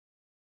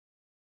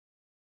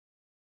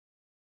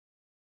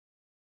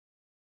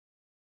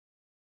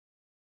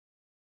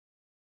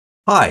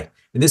Hi,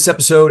 in this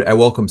episode, I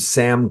welcome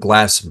Sam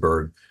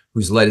Glassenberg,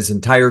 who's led his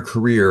entire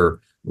career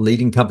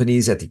leading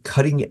companies at the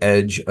cutting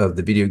edge of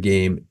the video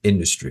game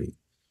industry.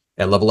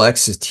 At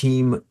LevelX, his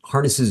team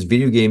harnesses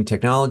video game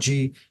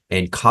technology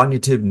and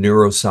cognitive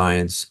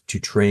neuroscience to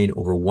train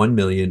over 1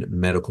 million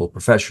medical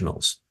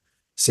professionals.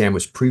 Sam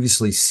was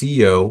previously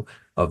CEO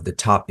of the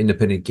top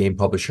independent game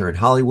publisher in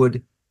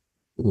Hollywood,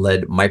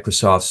 led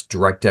Microsoft's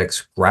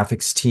DirectX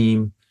graphics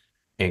team,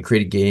 and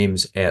created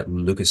games at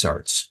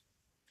LucasArts.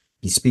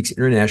 He speaks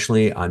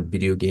internationally on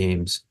video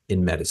games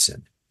in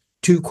medicine.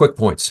 Two quick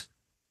points.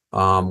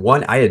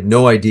 One, I had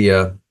no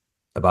idea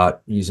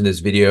about using this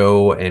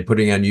video and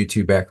putting it on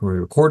YouTube back when we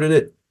recorded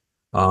it,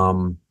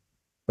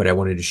 but I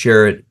wanted to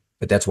share it.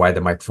 But that's why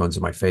the microphone's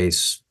in my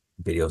face,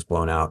 video's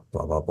blown out,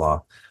 blah, blah,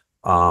 blah.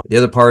 The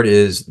other part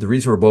is the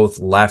reason we're both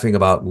laughing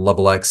about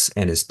LevelX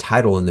and his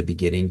title in the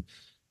beginning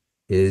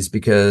is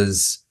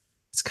because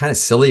it's kind of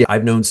silly.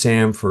 I've known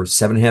Sam for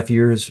 7.5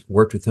 years,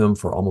 worked with him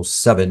for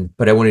almost 7,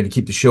 but I wanted to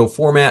keep the show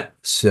format,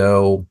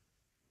 so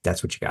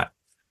that's what you got.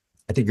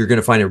 I think you're going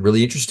to find it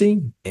really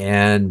interesting,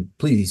 and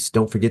please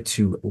don't forget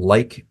to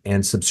like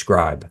and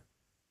subscribe.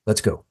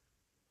 Let's go.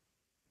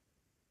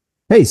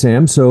 Hey,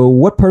 Sam. So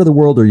what part of the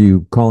world are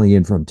you calling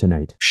in from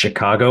tonight?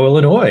 Chicago,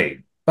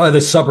 Illinois. The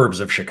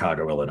suburbs of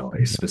Chicago,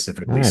 Illinois,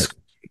 specifically. All right.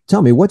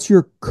 Tell me, what's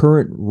your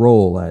current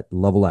role at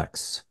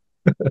LevelX?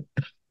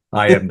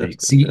 I am the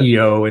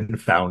CEO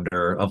and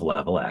founder of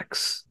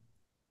LevelX.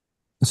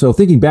 So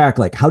thinking back,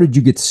 how did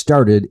you get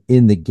started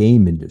in the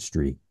game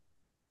industry?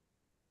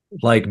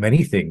 Like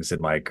many things in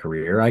my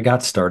career, I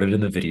got started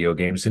in the video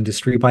games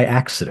industry by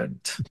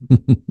accident.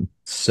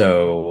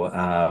 So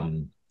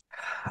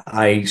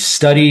I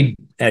studied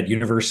at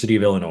University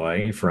of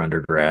Illinois for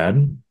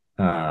undergrad,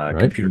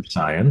 computer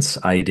science.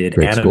 I did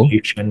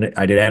animation. School.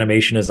 I did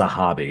animation as a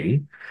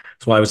hobby.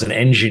 So I was an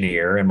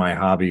engineer and my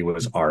hobby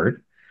was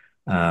art.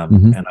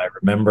 And I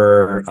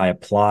remember I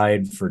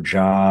applied for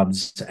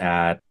jobs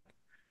at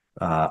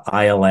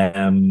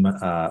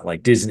ILM,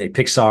 like Disney,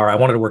 Pixar. I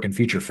wanted to work in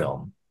feature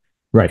film.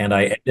 Right. And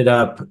I ended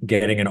up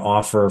getting an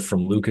offer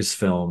from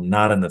Lucasfilm,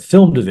 not in the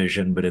film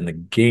division, but in the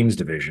games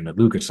division at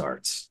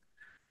LucasArts.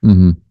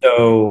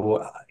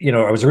 So,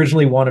 I was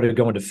originally wanted to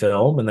go into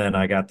film, and then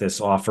I got this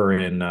offer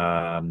in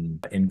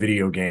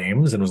video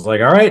games and was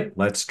like, all right,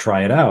 let's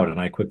try it out. And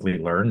I quickly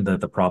learned that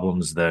the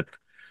problems that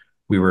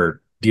we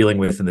were dealing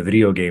with in the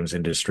video games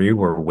industry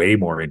were way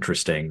more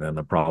interesting than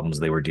the problems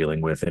they were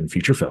dealing with in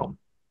feature film.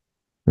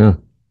 Yeah.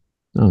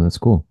 Oh, that's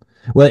cool.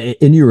 Well,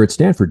 and you were at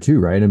Stanford too,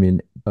 right? I mean,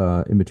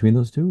 in between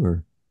those two,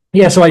 or?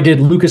 Yeah, so I was at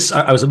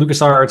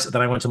LucasArts,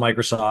 then I went to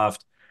Microsoft.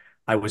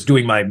 I was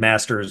doing my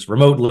master's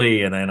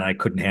remotely, and then I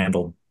couldn't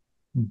handle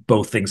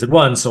both things at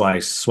once, so I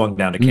swung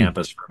down to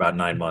campus for about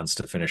 9 months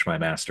to finish my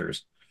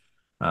master's.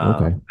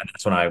 Okay. And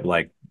that's when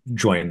I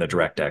joined the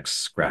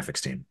DirectX graphics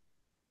team.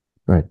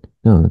 Right.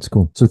 No, that's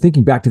cool. So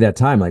thinking back to that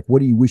time, what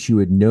do you wish you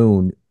had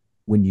known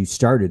when you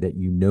started that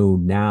you know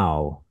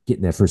now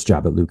getting that first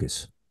job at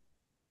Lucas?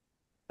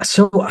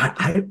 So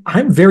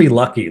I'm very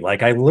lucky.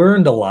 I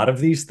learned a lot of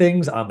these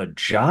things on the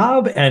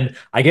job, and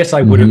I guess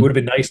it would have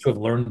been nice to have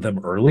learned them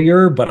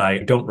earlier, but I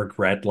don't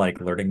regret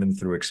learning them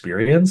through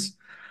experience.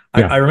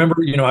 Yeah. I remember,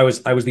 I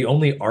was the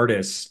only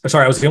artist.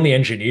 Sorry, I was the only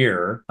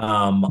engineer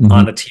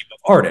on a team of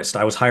artists.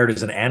 I was hired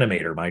as an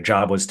animator. My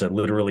job was to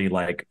literally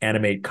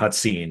animate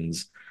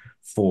cutscenes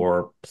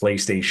for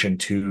PlayStation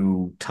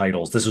 2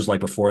 titles. This was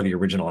before the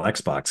original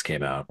Xbox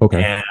came out.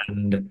 Okay.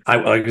 And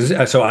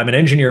so I'm an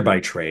engineer by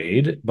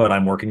trade, but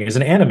I'm working as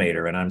an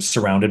animator and I'm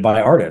surrounded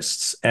by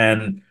artists.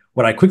 And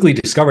what I quickly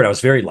discovered, I was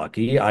very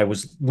lucky. I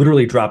was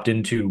literally dropped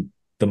into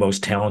the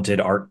most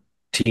talented art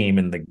team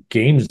in the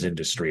games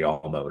industry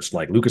almost.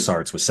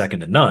 LucasArts was second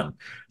to none.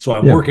 So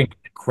I'm working with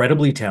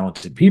incredibly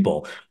talented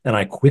people. And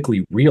I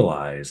quickly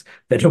realized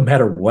that no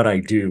matter what I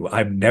do,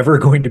 I'm never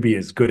going to be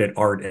as good at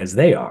art as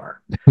they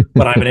are.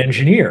 But I'm an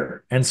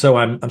engineer. And so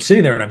I'm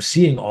sitting there and I'm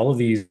seeing all of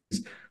these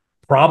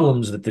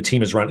problems that the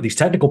team is running, these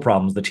technical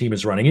problems the team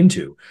is running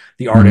into.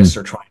 The artists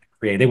are trying to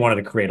create, they wanted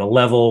to create a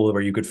level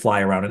where you could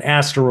fly around an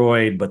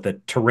asteroid, but the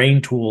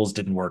terrain tools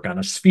didn't work on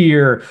a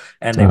sphere.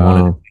 And they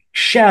wanted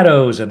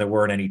shadows, and there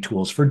weren't any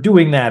tools for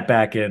doing that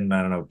back in,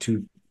 I don't know,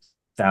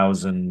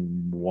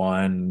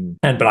 2001.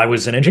 But I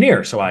was an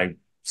engineer, so I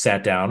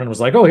sat down and was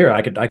like, oh, here,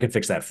 I could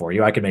fix that for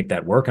you. I could make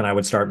that work. And I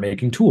would start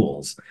making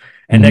tools.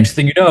 And next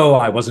thing you know,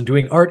 I wasn't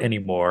doing art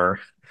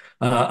anymore.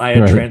 I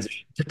had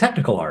transitioned to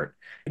technical art.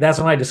 That's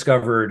when I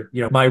discovered,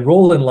 my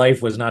role in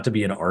life was not to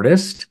be an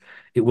artist.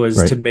 It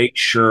was to make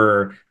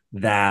sure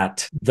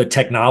that the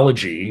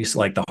technologies,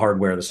 like the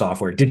hardware, the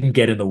software, didn't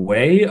get in the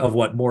way of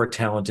what more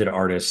talented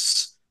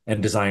artists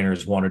and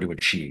designers wanted to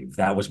achieve.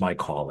 That was my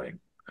calling.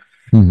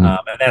 And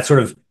that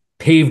sort of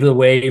paved the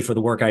way for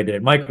the work I did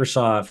at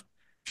Microsoft.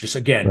 Just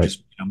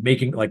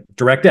making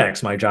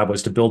DirectX. My job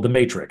was to build the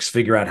matrix,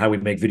 figure out how we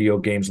make video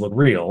games look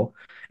real,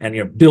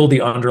 and build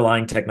the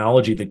underlying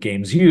technology that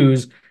games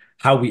use.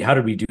 How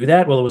did we do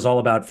that? Well, it was all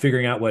about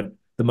figuring out what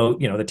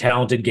the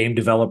talented game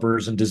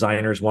developers and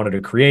designers wanted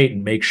to create,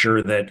 and make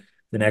sure that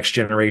the next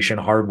generation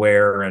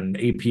hardware and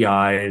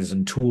APIs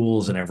and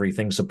tools and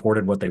everything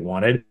supported what they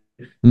wanted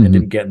and Hmm.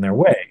 didn't get in their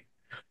way.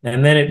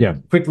 And then Yeah.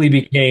 it quickly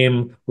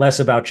became less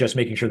about just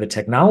making sure the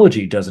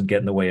technology doesn't get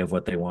in the way of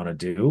what they want to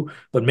do,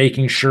 but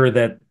making sure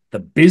that the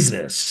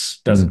business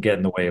doesn't Mm-hmm. get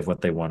in the way of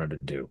what they wanted to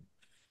do.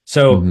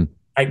 So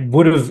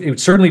Mm-hmm. it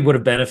certainly would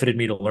have benefited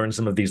me to learn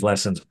some of these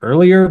lessons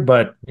earlier,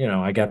 but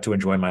I got to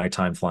enjoy my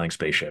time flying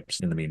spaceships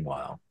in the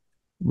meanwhile.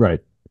 Right.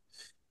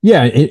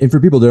 Yeah, and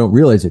for people that don't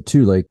realize it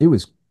too, like it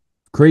was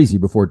crazy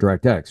before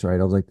DirectX, right?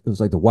 I was like, it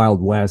was like the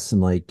Wild West,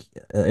 and like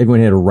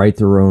everyone had to write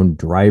their own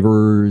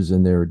drivers,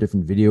 and there were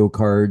different video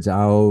cards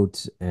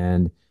out,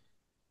 and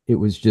it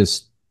was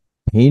just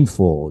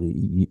painful,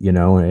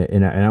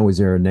 and I was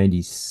there in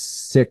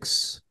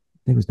 '96. I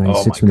think it was Oh my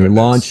 '96 when they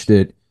launched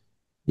goodness. it.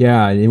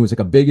 Yeah, and it was like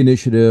a big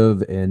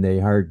initiative, and they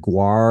hired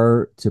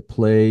Guar to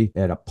play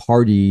at a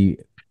party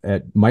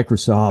at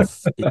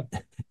Microsoft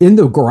in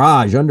the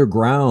garage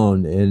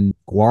underground, and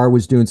Guar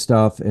was doing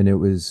stuff, and it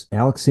was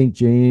Alex St.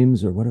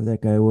 James or whatever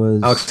that guy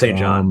Alex was. St.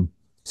 John.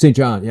 St.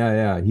 John, yeah,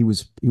 yeah, he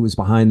was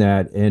behind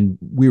that, and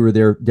we were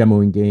there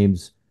demoing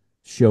games,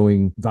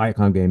 showing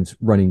Viacom games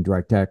running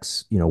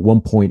DirectX,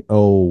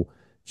 1.0,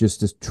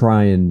 just to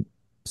try and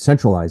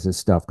centralize this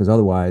stuff because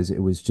otherwise it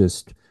was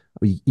just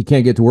you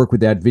can't get to work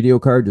with that video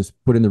card. Just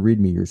put in the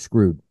README, you're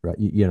screwed, right?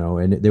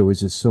 And there was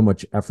just so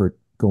much effort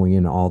going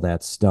into all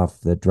that stuff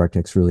that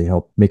DirectX really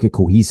helped make it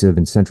cohesive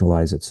and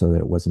centralize it so that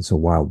it wasn't so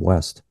Wild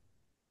West.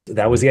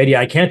 That was the idea.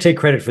 I can't take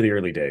credit for the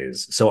early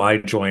days. So I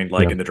joined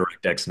like Yeah. in the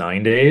DirectX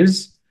 9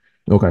 days.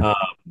 Okay.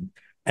 Um,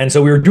 and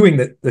so we were doing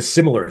the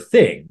similar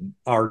thing.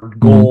 Our Hmm.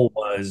 goal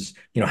was,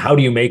 how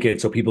do you make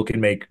it so people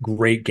can make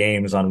great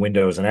games on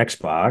Windows and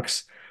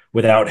Xbox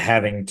without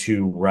having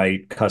to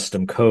write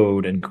custom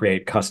code and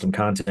create custom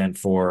content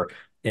for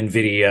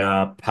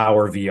NVIDIA,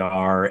 Power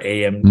VR,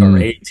 AM or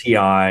Mm.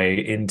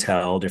 ATI,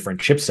 Intel, different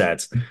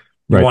chipsets. You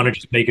Right. want to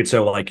just make it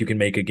so like you can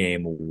make a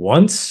game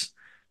once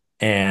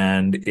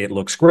and it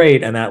looks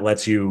great, and that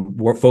lets you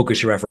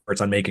focus your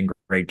efforts on making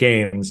great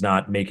games,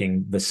 not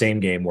making the same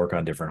game work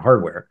on different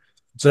hardware.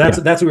 So that's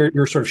Yeah. that's where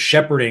you're sort of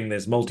shepherding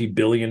this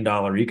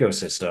multi-billion-dollar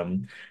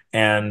ecosystem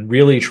and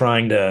really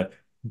trying to,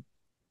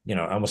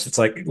 almost it's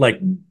like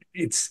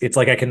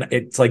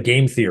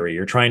game theory.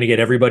 You're trying to get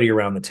everybody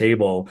around the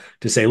table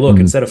to say, look,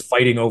 Hmm. instead of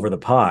fighting over the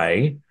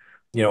pie,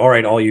 all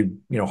right, all you,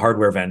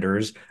 hardware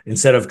vendors,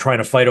 instead of trying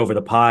to fight over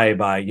the pie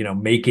by,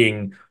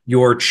 making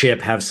your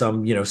chip have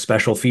some,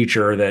 special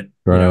feature that,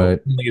 Right.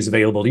 only is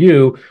available to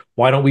you,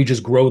 why don't we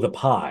just grow the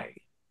pie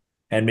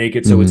and make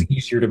it so it's Hmm.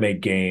 easier to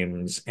make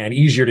games and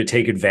easier to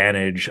take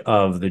advantage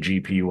of the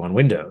GPU on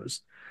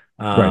Windows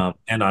Right.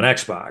 and on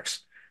Xbox.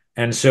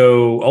 And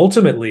so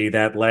ultimately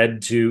that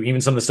led to even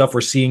some of the stuff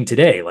we're seeing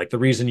today. Like the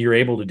reason you're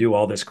able to do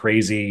all this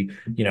crazy,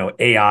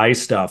 AI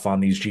stuff on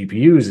these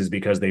GPUs is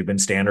because they've been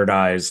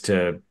standardized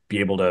to be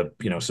able to,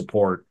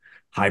 support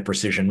high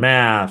precision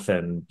math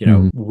and,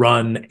 Hmm.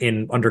 run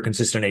in under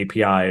consistent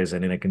APIs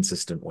and in a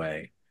consistent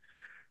way.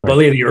 But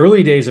Right. yeah, the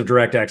early days of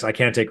DirectX, I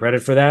can't take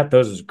credit for that.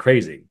 Those was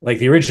crazy. Like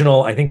the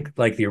original, I think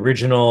like the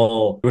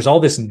original, there was all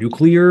this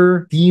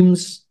nuclear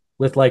themes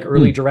with like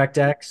early Mm.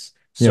 DirectX.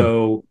 Yeah.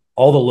 So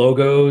all the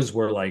logos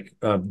were like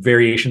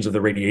variations of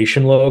the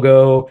radiation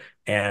logo,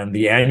 and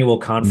the annual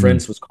Hmm.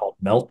 conference was called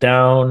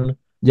Meltdown. Uh,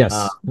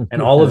 Yes.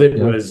 and all of Yeah. it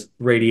Yeah. was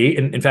radiate.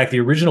 In fact, the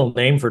original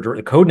name for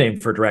the code name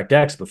for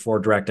DirectX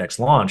before DirectX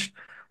launched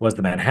was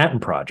the Manhattan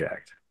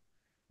Project.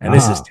 And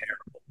this is Ah.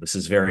 terrible. This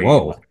is very like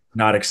Whoa.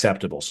 not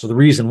acceptable. So the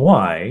reason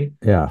why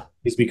Yeah.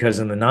 is because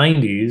in the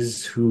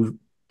 90s, who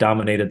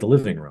dominated the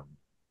living room?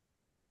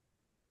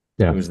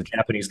 It Yeah. was the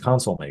Japanese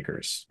console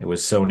makers. It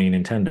was Sony,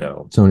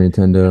 Nintendo. So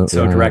Nintendo.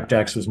 So Yeah. Yeah.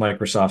 DirectX was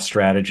Microsoft's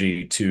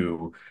strategy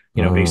to,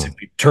 Oh.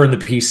 basically turn the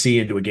PC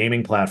into a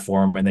gaming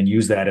platform and then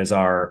use that as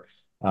our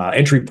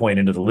entry point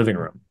into the living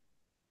room.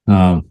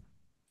 I Hmm.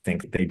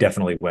 think they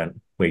definitely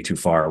went way too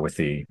far with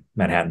the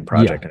Manhattan Yeah.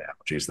 Project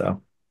analogies,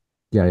 though.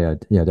 Yeah, yeah,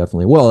 yeah,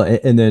 definitely. Well,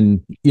 and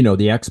then, the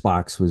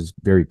Xbox was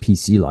very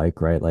PC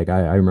like, right? Like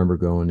I remember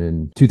going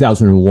in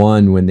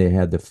 2001 when they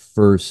had the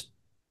first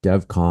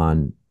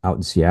DevCon out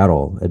in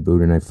Seattle at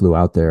Boot, and I flew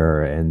out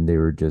there and they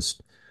were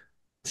just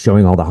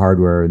showing all the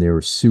hardware, and they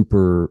were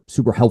super,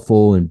 super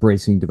helpful,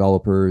 embracing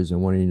developers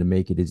and wanting to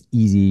make it as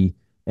easy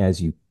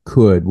as you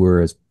could.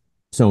 Whereas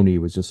Sony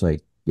was just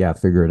like, yeah,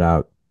 figure it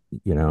out.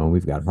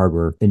 We've got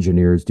hardware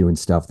engineers doing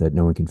stuff that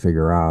no one can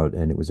figure out.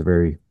 And it was a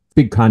very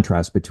big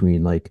contrast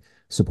between like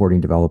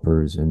supporting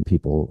developers and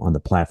people on the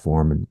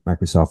platform. And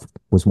Microsoft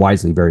was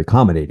wisely very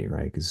accommodating,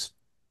 right? Because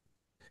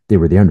they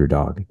were the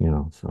underdog.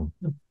 So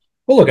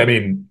Well, look, I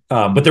mean,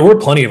 but there were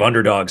plenty of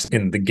underdogs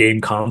in the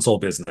game console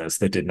business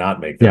that did not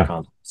make their yeah,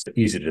 consoles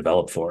easy to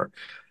develop for.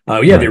 Yeah,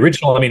 the right.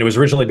 original, I mean, it was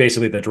originally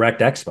basically the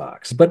direct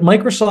Xbox, but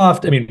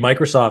Microsoft, I mean,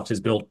 Microsoft has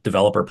built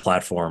developer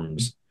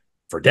platforms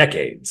for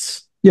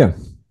decades, Yeah,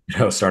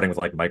 starting with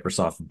like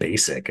Microsoft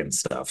Basic and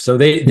stuff. So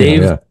they yeah,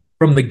 they've yeah.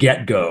 from the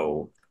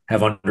get-go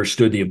have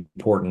understood the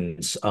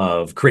importance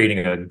of creating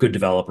a good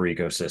developer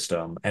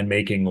ecosystem and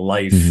making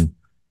life Hmm.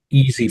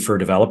 easy for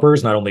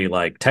developers, not only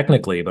like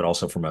technically, but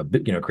also from a,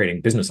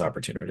 creating business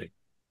opportunity.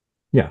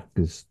 Yeah,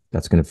 because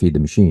that's going to feed the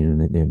machine,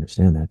 and they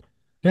understand that.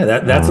 Yeah,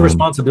 that's the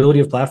responsibility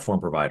of platform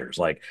providers.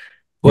 Like,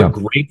 put Yeah,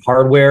 great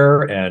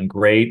hardware and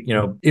great,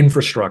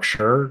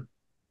 infrastructure,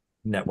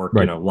 network,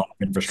 right. a lot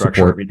of infrastructure,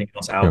 Support. everything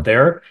else Yeah. out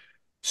there.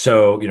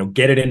 So,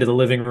 get it into the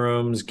living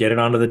rooms, get it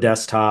onto the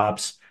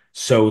desktops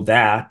so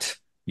that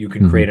you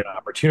can Hmm. create an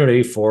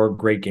opportunity for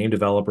great game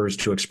developers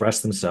to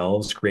express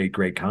themselves, create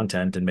great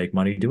content, and make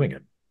money doing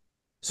it.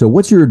 So,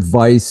 what's your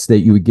advice that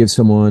you would give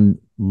someone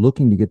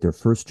looking to get their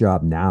first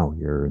job now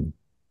here in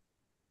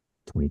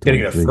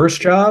Getting a 2023?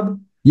 first job,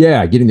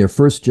 Yeah, getting their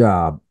first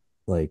job,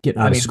 like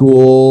getting I out of mean,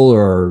 school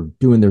or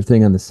doing their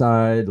thing on the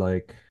side.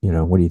 Like,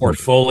 what do you think?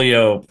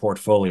 portfolio,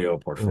 portfolio, Yeah.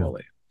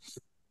 portfolio.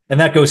 And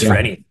that goes for Yeah.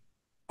 any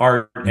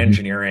art, Hmm.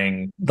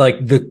 engineering.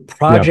 Like, the Yeah.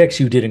 projects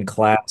you did in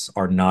class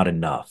are not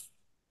enough.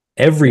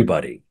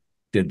 Everybody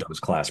did those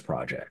class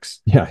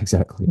projects. Yeah,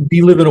 exactly.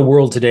 We live in a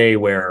world today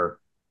where,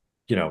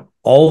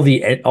 all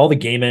the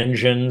game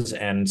engines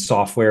and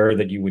software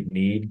that you would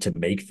need to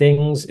make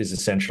things is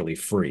essentially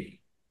free.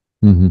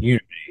 Hmm.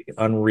 Unity,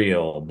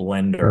 Unreal, Right.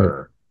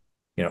 Blender,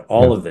 Yeah.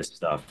 all of this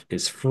stuff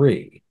is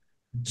free.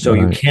 So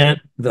you Right. can't,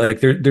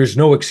 like, there's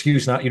no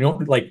excuse not, you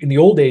don't, like, in the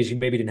old days, you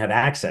maybe didn't have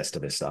access to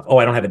this stuff. Oh,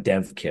 I don't have a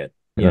dev kit.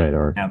 Right.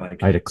 Or Have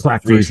like I had a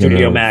cracked free version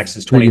Studio of Max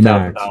is 3D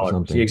Max or $20,000.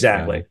 something. Yeah.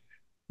 Exactly. Yeah.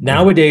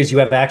 Nowadays, you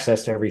have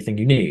access to everything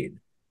you need.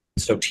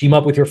 So team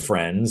up with your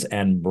friends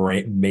and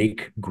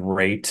make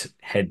great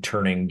head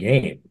turning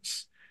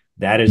games.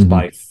 That is Hmm.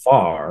 by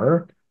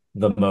far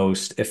the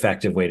most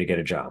effective way to get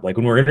a job. Like,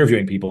 when we're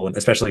interviewing people, and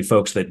especially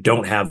folks that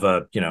don't have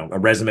a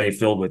resume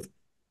filled with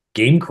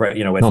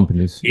with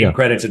Companies. game Yeah.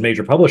 credits and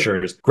major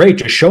publishers, great.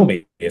 Just show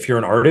me. If you're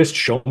an artist,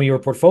 show me your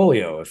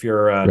portfolio. If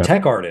you're a Yeah.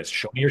 tech artist,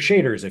 show me your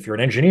shaders. If you're an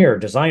engineer,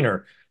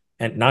 designer,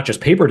 and not just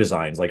paper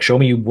designs, like, show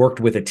me you worked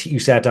with you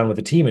sat down with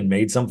a team and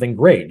made something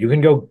great. You can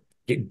go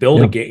build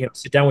a Yeah. game,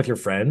 sit down with your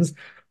friends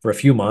for a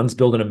few months,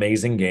 build an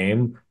amazing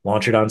game,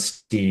 launch it on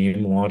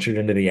Steam, launch it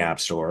into the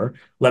App Store.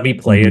 Let me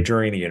play it Hmm.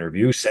 during the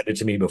interview, send it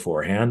to me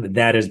beforehand.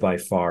 That is by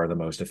far the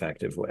most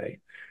effective way.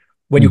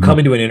 When you Hmm. come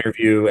into an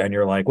interview and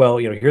you're like, well,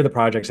 here are the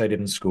projects I did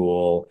in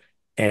school,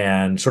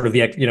 and sort of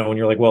when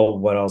you're like, well,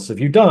 what else have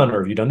you done? Or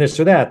have you done this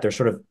or that? They're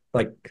sort of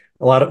like,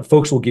 a lot of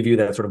folks will give you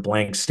that sort of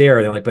blank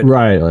stare. They're like, but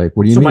Right. Like,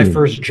 what do that's you what my mean?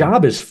 first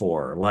job is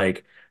for.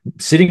 Like,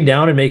 sitting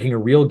down and making a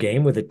real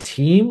game with a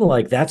team,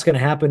 like, that's going to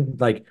happen.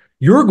 Like,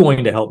 you're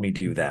going to help me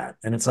do that.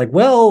 And it's like,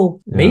 well,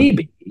 Yeah.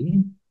 maybe,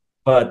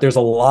 but there's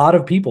a lot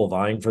of people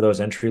vying for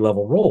those entry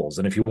level roles.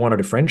 And if you want to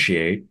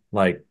differentiate,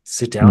 like,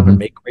 sit down and Hmm.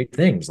 make great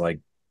things, like,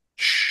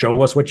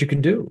 show us what you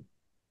can do.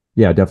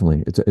 Yeah,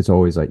 definitely. It's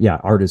always like, yeah,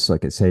 artists,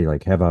 like I say,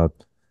 like have a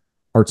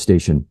art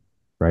station,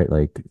 right?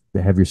 Like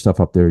have your stuff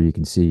up there you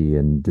can see,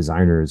 and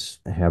designers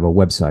have a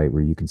website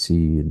where you can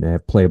see and they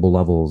have playable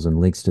levels and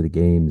links to the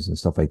games and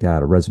stuff like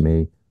that. A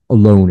resume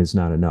alone is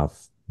not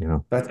enough. I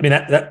mean,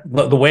 that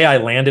the way I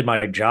landed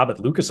my job at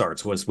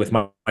LucasArts was with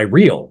my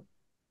reel.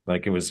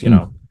 Like, it was,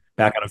 Mm,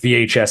 back on a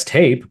VHS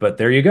tape, but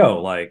there you go.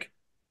 Like,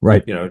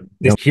 right.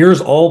 Yep. here's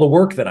all the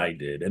work that I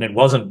did. And it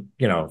wasn't,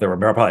 there were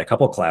probably a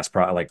couple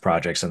of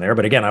projects in there,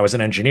 but again, I was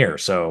an engineer.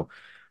 So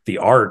the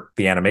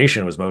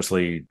animation was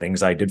mostly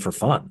things I did for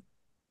fun.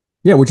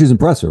 Yeah, which is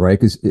impressive, right?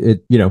 Because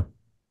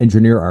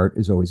engineer art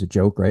is always a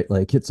joke, right?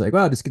 Like it's like,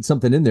 wow, just get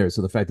something in there.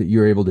 So the fact that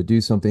you're able to do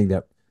something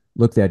that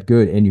looked that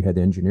good and you had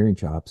the engineering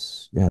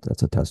chops, yeah,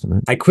 that's a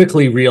testament. I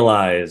quickly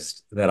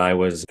realized that I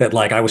was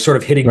sort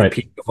of hitting the Right.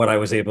 peak of what I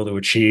was able to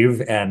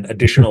achieve, and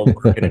additional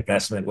work and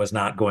investment was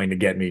not going to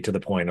get me to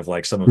the point of,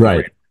 like, some of the Right.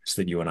 great artists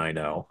that you and I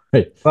know.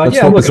 Hey, But let's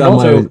yeah, look, focus and on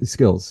my also,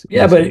 skills.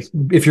 yeah, My but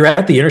skills. if you're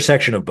at the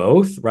intersection of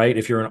both, right?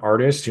 If you're an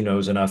artist who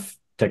knows enough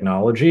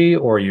technology,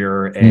 or Hmm.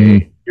 you're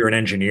an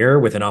engineer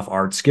with enough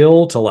art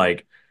skill to,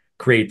 like,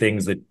 create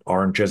things that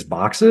aren't just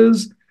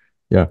boxes,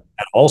 Yeah.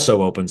 that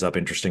also opens up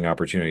interesting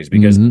opportunities.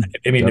 Because, Hmm.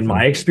 I mean, in my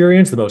Definitely.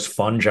 experience, the most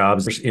fun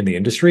jobs in the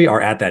industry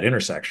are at that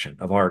intersection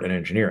of art and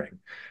engineering.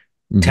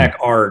 Hmm. Tech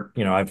art,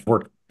 I've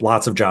worked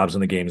lots of jobs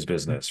in the games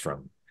business,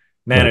 from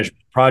Right.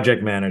 management,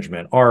 project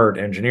management, art,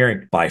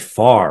 engineering. By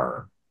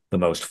far, the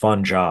most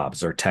fun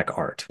jobs are tech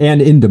art.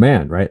 And in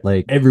demand, right?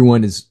 Like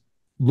everyone is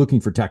looking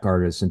for tech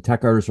artists, and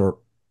tech artists are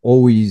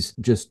always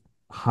just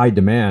high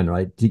demand,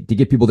 right? To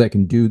get people that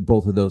can do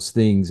both of those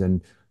things.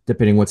 And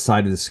depending what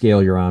side of the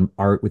scale you're on,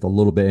 art with a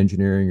little bit of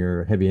engineering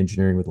or heavy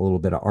engineering with a little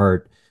bit of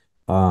art,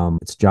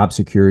 it's job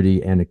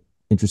security and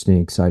interesting,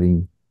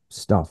 exciting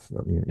stuff.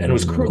 And it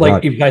was No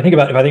like, doubt. if I think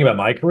about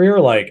my career,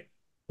 like,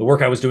 the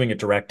work I was doing at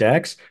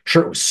DirectX,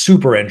 sure, it was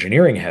super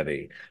engineering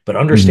heavy, but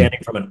Hmm. understanding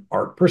from an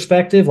art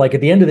perspective, like, at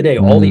the end of the day,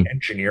 all the Hmm.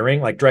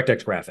 engineering, like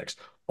DirectX graphics,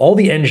 all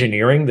the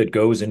engineering that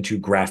goes into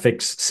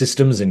graphics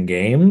systems and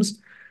games,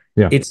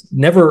 Yeah. it's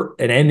never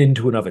an end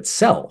into and of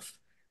itself.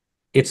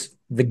 It's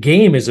the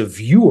game is a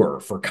viewer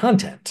for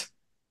content.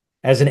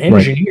 As an Right.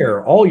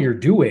 engineer, all you're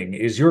doing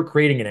is you're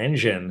creating an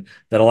engine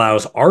that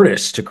allows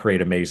artists to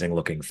create amazing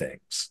looking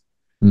things.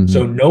 Hmm.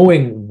 So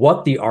knowing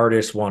what the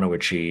artists want to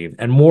achieve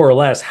and more or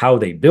less how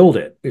they build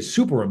it is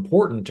super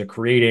important to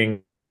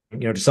creating,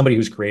 to somebody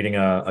who's creating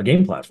a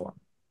game platform.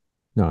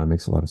 No, that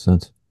makes a lot of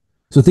sense.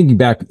 So thinking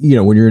back,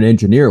 when you're an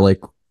engineer,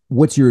 like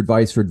what's your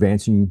advice for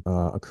advancing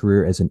a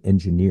career as an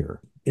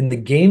engineer? In the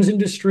games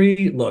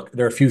industry, look,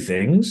 there are a few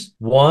things.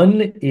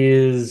 One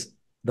is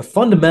the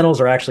fundamentals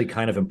are actually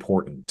kind of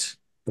important.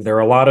 There are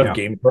a lot of Yeah.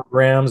 game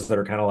programs that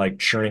are kind of like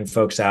churning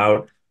folks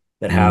out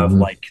that have Hmm.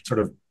 like sort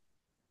of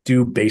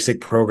do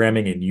basic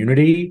programming in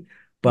Unity,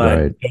 but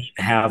Right. don't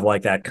have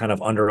like that kind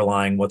of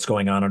underlying what's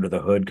going on under the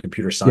hood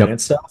computer Yep.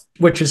 science stuff,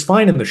 which is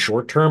fine in the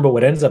short term. But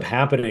what ends up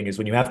happening is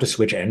when you have to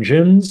switch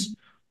engines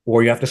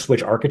or you have to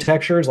switch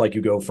architectures, like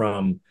you go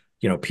from,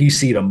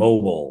 PC to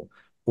mobile,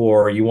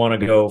 or you want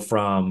to go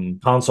from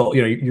console,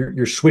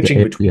 you're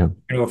switching between, Yeah.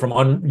 go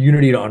from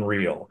Unity to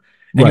Unreal.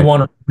 And you Right.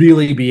 want to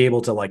really be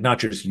able to like not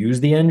just use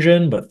the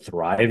engine, but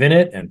thrive in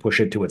it and push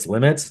it to its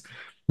limits.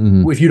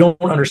 Hmm. If you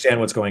don't understand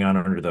what's going on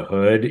under the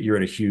hood, you're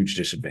at a huge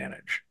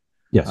disadvantage.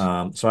 Yes.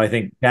 So I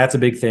think that's a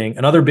big thing.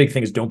 Another big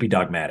thing is don't be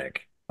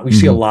dogmatic. We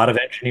see a Hmm. lot of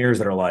engineers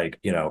that are like,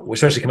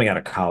 especially coming out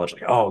of college,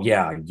 like, oh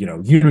yeah,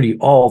 Unity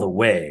all the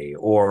way,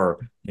 or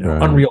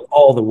Right. Unreal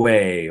all the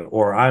way,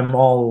 or I'm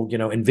all,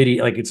 NVIDIA.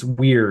 Like it's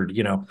weird,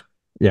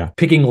 Yeah.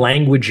 picking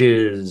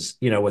languages,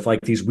 with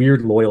like these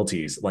weird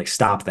loyalties. Like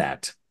stop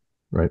that.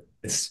 Right.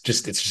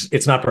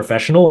 It's not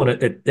professional,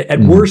 and at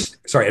Hmm. worst,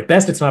 sorry, at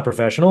best, it's not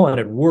professional, and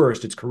at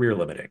worst, it's career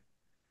limiting.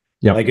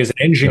 Yep. Like as an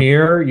Yep.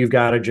 engineer, you've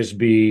got to just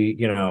be,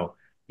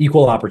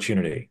 equal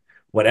opportunity.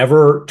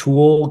 Whatever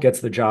tool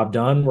gets the job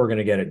done, we're going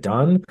to get it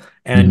done.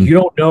 And Hmm. you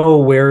don't know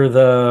where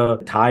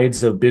the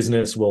tides of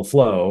business will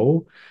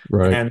flow.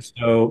 Right. And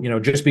so,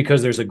 just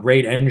because there's a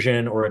great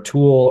engine or a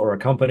tool or a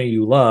company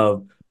you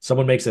love,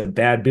 someone makes a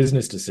bad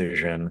business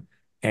decision,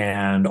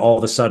 and all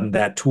of a sudden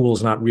that tool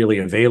is not really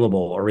available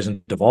or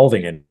isn't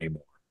evolving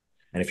anymore.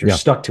 And if you're Yeah.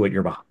 stuck to it,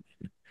 you're behind.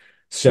 Right.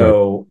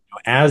 So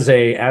as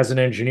an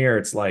engineer,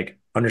 it's like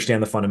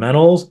understand the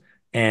fundamentals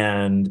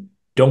and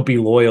don't be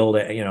loyal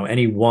to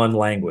any one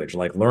language.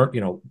 Like learn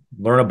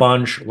a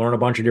bunch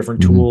of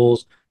different Hmm.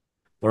 tools,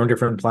 learn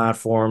different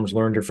platforms,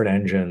 learn different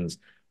engines.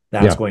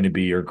 That's Yeah. going to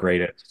be your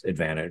greatest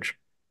advantage.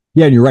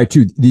 Yeah. And you're right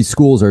too. These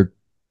schools are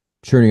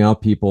churning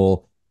out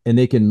people and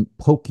they can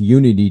poke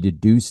Unity to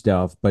do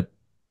stuff, but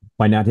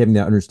by not having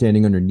that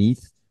understanding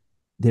underneath,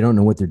 they don't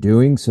know what they're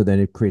doing. So then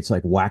it creates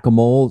like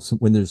whack-a-mole. So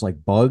when there's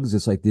like bugs,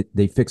 it's like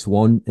they fix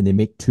one and they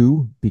make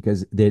two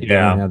because they don't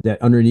Yeah. have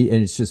that underneath.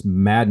 And it's just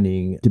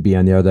maddening to be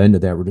on the other end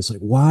of that. We're just like,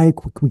 why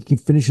we can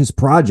finish this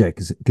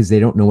project? Because they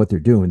don't know what they're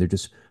doing. They're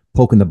just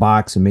poking the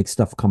box and make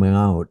stuff coming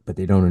out, but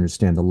they don't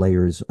understand the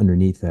layers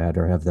underneath that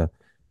or have the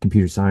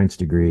computer science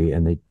degree.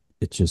 And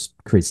it just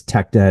creates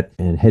tech debt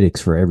and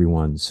headaches for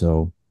everyone.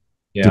 So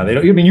Yeah, they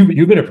don't. I mean,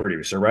 you've been a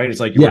producer, right?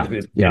 It's like you work. yeah,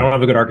 They yeah, don't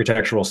have a good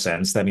architectural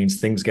sense. That means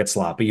things get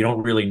sloppy. You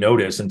don't really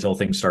notice until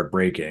things start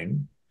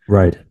breaking.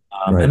 right,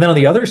 And right. then on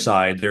the other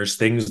side, there's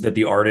things that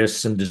the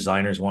artists and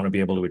designers want to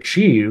be able to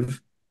achieve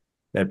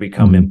that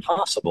become Hmm.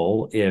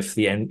 impossible if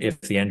the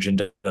engine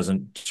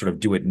doesn't sort of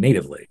do it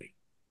natively.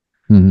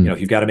 Hmm. If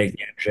you've got to make the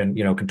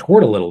engine,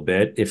 contort a little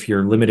bit, if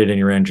you're limited in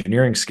your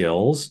engineering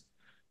skills,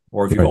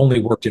 or if you've Right. only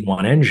worked in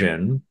one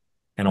engine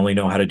and only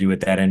know how to do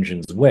it that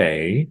engine's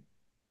way,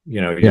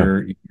 Yeah.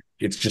 you're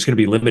it's just going to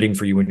be limiting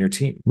for you and your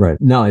team. Right.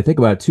 Now I think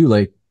about it too,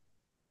 like,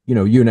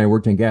 you and I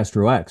worked on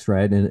GastroX,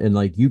 right? And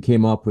like you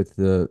came up with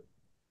the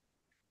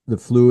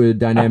fluid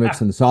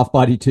dynamics and the soft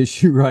body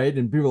tissue, right?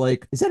 And people were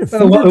like, is that a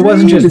fever Well, it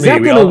wasn't dream? just Is me.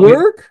 that We gonna all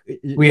work?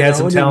 we had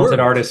some And it talented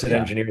worked. artists and Yeah.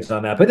 engineers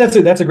on that, but that's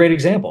a great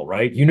example,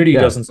 right? Unity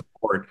Yeah. doesn't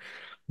support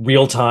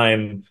real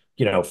time,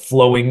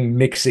 flowing,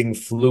 mixing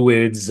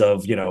fluids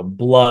of,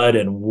 blood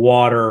and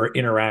water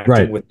interacting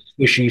Right. with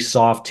squishy,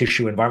 soft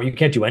tissue environment. You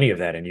can't do any of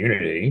that in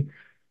Unity,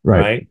 Right.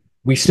 right?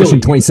 We still Especially in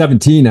use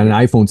 2017 on an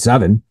iPhone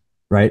 7,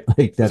 right? Like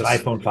it was an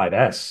that's iPhone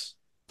 5S.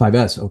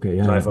 5S. Okay. It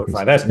was Yeah. an iPhone Okay.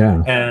 5S.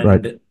 Yeah.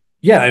 Right. And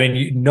yeah, I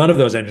mean, none of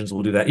those engines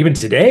will do that. Even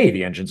today,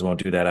 the engines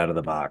won't do that out of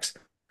the box.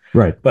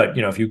 Right. But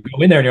if you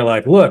go in there and you're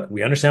like, look,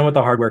 we understand what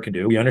the hardware can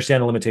do, we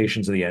understand the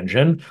limitations of the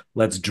engine.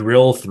 Let's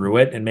drill through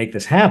it and make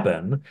this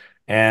happen.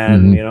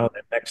 And Hmm. the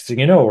next thing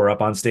you know, we're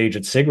up on stage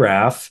at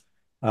SIGGRAPH.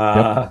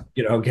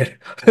 Yep. Get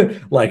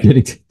like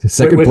Getting to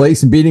second with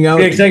place and beating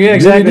out exactly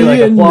like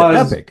Unity and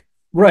applause. Epic.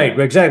 Right,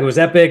 exactly. It was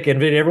epic,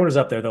 and everyone was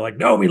up there. They're like,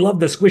 "No, we love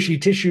the squishy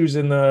tissues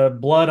and the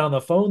blood on the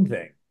phone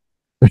thing."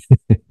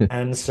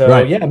 And so,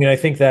 Right. yeah, I mean, I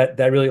think that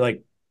really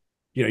like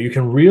you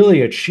can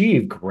really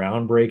achieve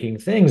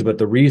groundbreaking things, but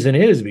the reason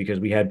is because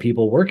we had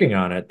people working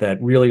on it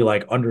that really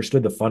like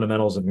understood the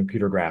fundamentals of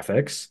computer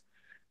graphics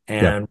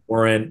Yeah. and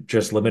weren't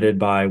just limited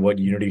by what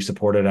Unity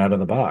supported out of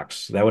the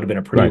box. That would have been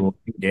a pretty Right.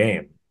 lame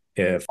game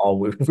if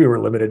we were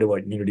limited to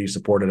what Unity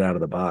supported out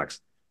of the box.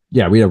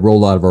 Yeah, we had a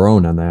rollout of our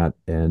own on that,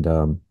 and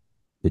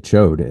it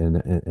showed,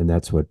 and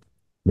that's what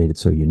made it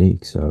so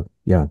unique. So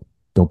yeah,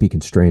 don't be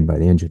constrained by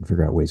the engine.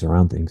 Figure out ways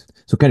around things.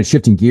 So kind of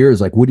shifting gears,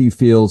 like what do you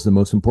feel is the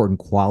most important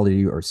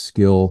quality or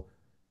skill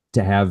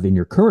to have in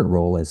your current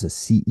role as a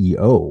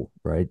CEO?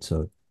 Right.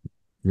 So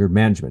you're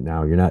management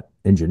now. You're not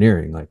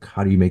engineering. Like,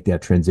 how do you make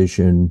that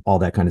transition? All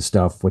that kind of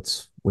stuff.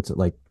 What's it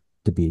like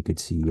to be a good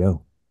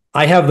CEO?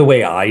 I have the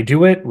way I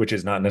do it, which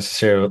is not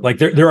necessarily like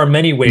there are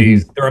many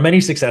ways. Mm-hmm. There are many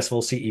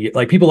successful CEO.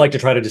 Like people like to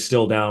try to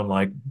distill down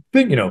like,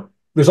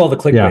 there's all the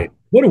Yeah. clickbait.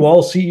 What do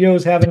all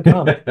CEOs have in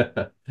common?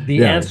 The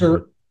Yeah.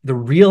 answer, the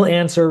real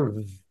answer,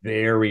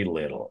 very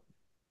little.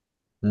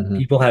 Mhm.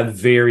 People have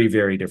very,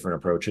 very different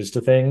approaches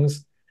to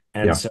things.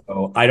 And Yeah.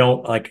 so I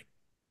don't like,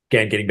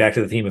 again, getting back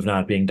to the theme of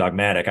not being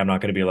dogmatic, I'm not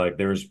going to be like,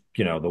 there's,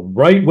 the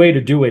right way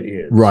to do it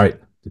is. Right.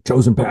 The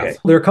chosen Okay. path.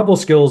 There are a couple of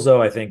skills,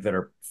 though, I think that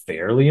are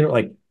fairly,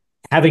 like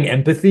having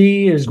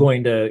empathy is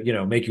going to,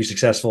 make you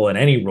successful in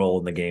any role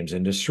in the games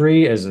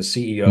industry. As a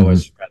CEO Mm-hmm.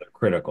 is rather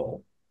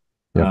critical.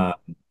 Yep.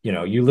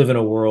 You live in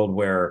a world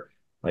where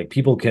like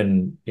people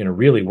can,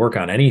 really work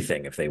on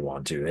anything if they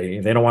want to.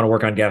 If they don't want to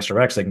work on Gas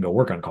X, they can go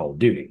work on Call of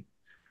Duty.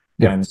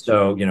 Yeah. And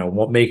so,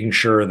 making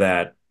sure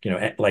that,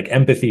 like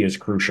empathy is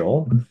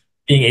crucial.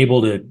 Being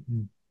able to,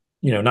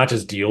 not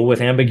just deal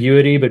with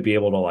ambiguity, but be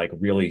able to like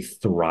really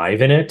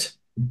thrive in it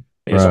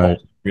is Right.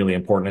 also really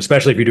important,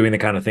 especially if you're doing the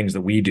kind of things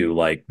that we do,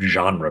 like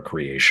genre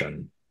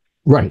creation,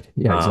 Right.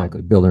 Yeah,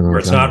 exactly. Building our where own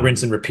it's not genre.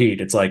 rinse and repeat.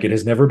 It's like it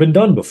has never been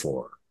done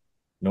before.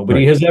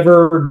 Nobody Right. has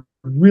ever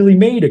really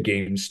made a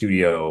game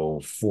studio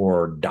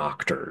for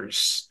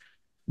doctors.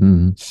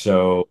 Mm-hmm.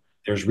 So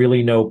there's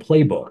really no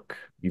playbook.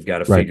 You've got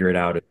to Right. figure it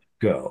out as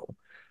you go.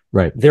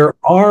 Right. There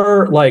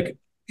are like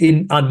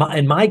in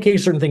my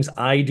case, certain things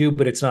I do,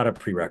 but it's not a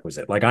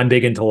prerequisite. Like I'm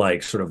big into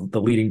like sort of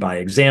the leading by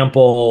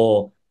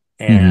example.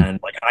 Mm-hmm. And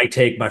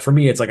like for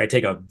me, it's like I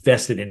take a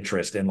vested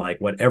interest in like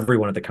what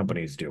everyone at the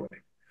company is doing. Yeah.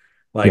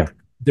 Like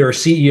there are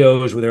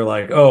CEOs where they're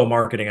like, oh,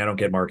 marketing, I don't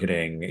get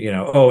marketing,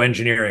 oh,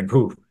 engineering,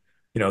 poof,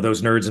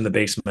 those nerds in the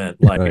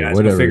basement, like, Right. guys, go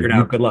Whatever. figure it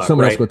out. Good luck,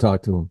 Someone else right? go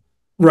talk to him.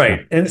 Yeah.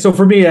 Right. And so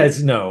for me,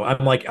 as no,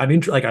 I'm like,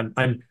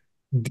 I'm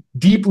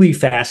deeply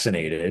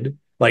fascinated,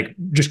 like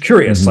just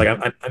curious. Mm-hmm.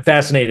 Like I'm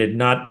fascinated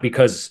not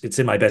because it's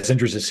in my best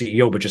interest as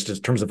CEO, but just in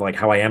terms of like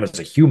how I am as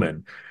a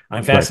human. I'm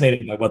Right.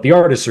 fascinated by what the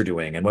artists are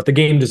doing and what the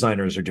game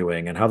designers are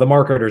doing and how the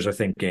marketers are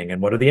thinking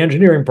and what are the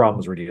engineering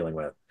problems we're dealing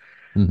with.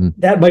 Mm-hmm.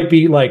 That might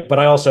be like, but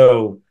I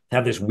also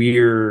have this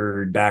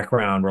weird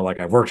background where like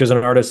I've worked as an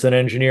artist and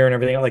engineer and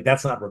everything. Like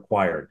that's not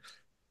required.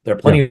 There are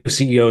Yeah. plenty of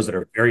CEOs that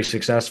are very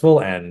successful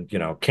and,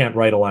 can't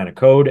write a line of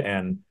code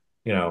and,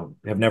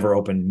 have never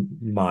opened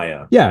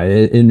Maya. Yeah.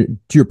 And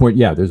to your point,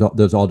 yeah, there's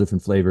all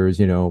different flavors.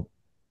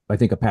 I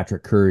think of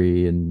Patrick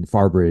Curry and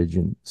Farbridge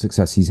and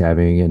success he's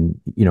having,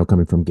 and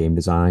coming from game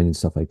design and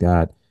stuff like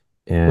that.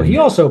 Well,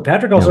 And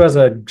Patrick also has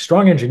a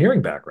strong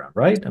engineering background,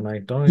 right? Am I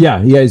don't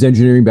yeah, he has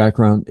engineering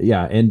background,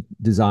 yeah, and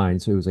design.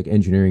 So it was like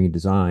engineering and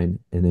design,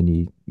 and then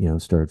he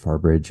started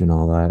Farbridge and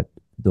all that,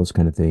 those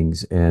kind of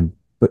things. And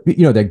but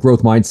that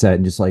growth mindset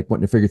and just like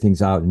wanting to figure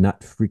things out and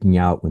not freaking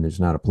out when there's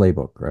not a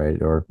playbook,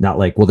 right? Or not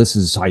like, well, this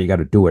is how you got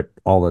to do it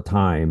all the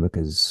time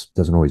because it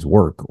doesn't always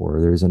work, or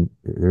there isn't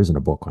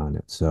a book on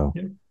it. So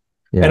Yeah.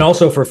 yeah, And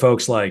also for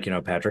folks like,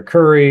 Patrick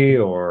Curry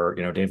or,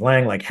 Dave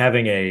Lang, like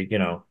having a,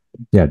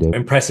 yeah, Dave,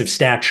 impressive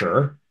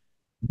stature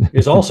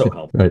is also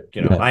helpful. right?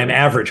 I am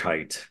average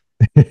height.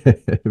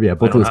 Yeah,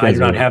 both those I guys do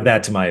not are. have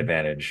that to my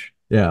advantage.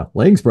 Yeah,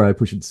 Lang's probably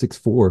pushing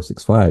 6'4",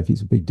 6'5".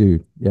 He's a big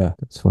dude. Yeah,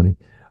 that's funny.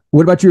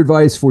 What about your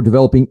advice for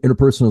developing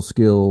interpersonal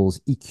skills,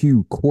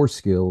 EQ, core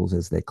skills,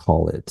 as they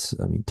call it?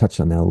 I mean, touched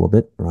on that a little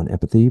bit around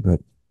empathy,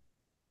 but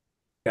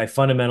I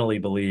fundamentally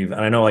believe,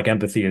 and I know like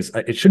empathy is,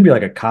 it shouldn't be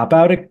like a cop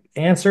out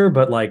answer,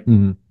 but like,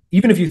 mhm.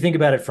 even if you think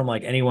about it from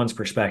like anyone's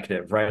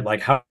perspective, right? Like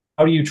how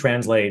do you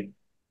translate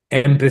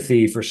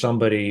empathy for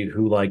somebody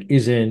who like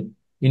isn't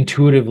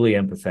intuitively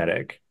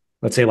empathetic?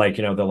 Let's say like,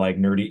 the like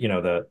nerdy,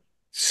 the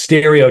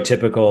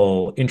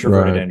stereotypical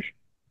introverted Right. engineer.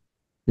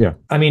 Yeah.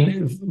 I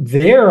mean,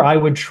 there I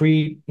would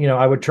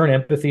I would turn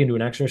empathy into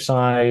an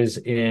exercise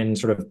in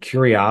sort of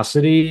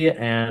curiosity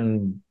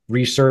and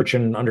research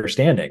and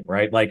understanding,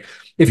 right? Like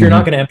if you're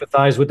not Hmm. going to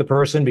empathize with the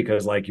person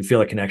because like you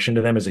feel a connection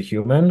to them as a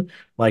human,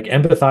 like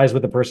empathize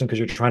with the person because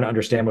you're trying to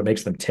understand what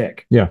makes them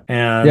tick. Yeah.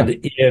 And Yeah.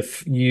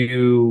 if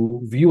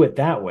you view it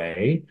that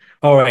way,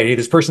 all right, hey,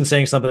 this person's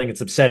saying something,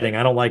 it's upsetting.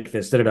 I don't like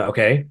this. Da, da, da.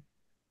 Okay,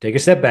 take a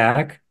step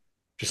back.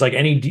 Just like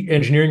any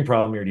engineering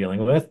problem you're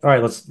dealing with. All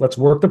right, let's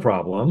work the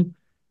problem.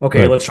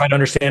 Okay, Right. let's try to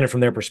understand it from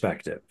their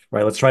perspective,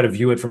 right? Let's try to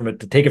view it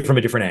to take it from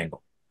a different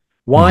angle.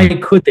 Why Hmm.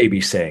 could they be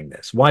saying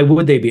this? Why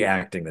would they be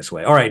acting this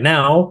way? All right,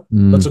 now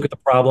let's Mm. look at the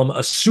problem,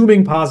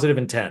 assuming positive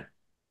intent.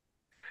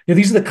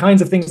 These are the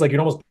kinds of things like you'd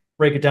almost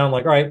break it down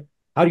like, all right,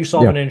 how do you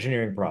solve Yeah. an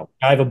engineering problem?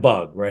 I have a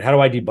bug, right? How do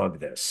I debug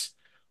this?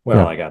 Well,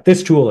 Yeah. I got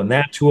this tool and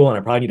that tool, and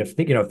I probably need to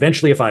think,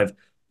 eventually if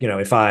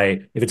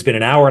it's been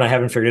an hour and I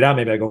haven't figured it out,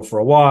 maybe I go for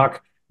a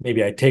walk,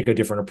 maybe I take a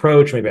different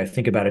approach, maybe I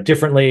think about it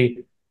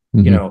differently.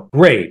 Hmm.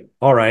 Great.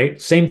 All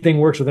right. Same thing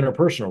works with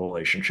interpersonal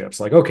relationships.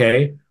 Like,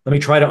 okay, let me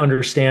try to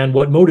understand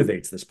what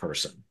motivates this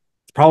person.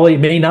 It's probably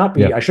may not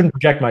Yeah. be, I shouldn't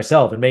project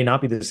myself. It may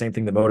not be the same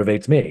thing that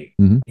motivates me,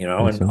 Hmm. Makes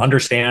and sense.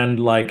 understand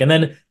like, and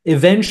then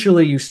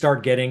eventually you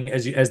start getting,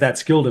 as that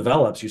skill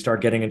develops, you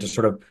start getting into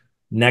sort of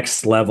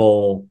next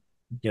level,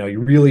 you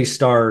really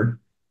start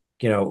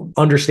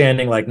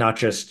understanding like not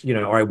just,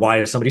 all right,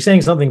 why is somebody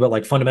saying something, but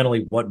like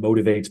fundamentally what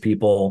motivates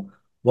people,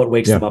 what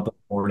wakes them up in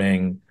the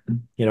morning,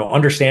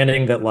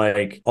 understanding that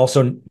like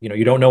also,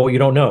 you don't know what you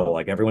don't know.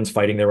 Like everyone's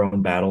fighting their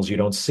own battles you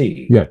don't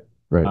see. Yeah.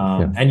 Right.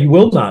 And you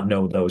will not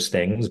know those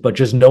things, but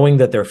just knowing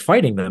that they're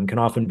fighting them can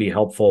often be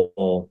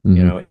helpful,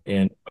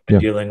 in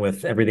dealing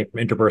with everything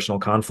from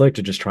interpersonal conflict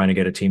to just trying to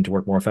get a team to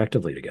work more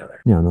effectively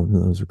together. Yeah, no,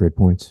 those are great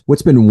points.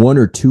 What's been one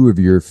or two of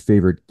your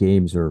favorite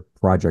games or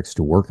projects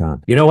to work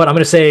on? You know what?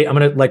 Let's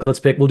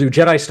pick, we'll do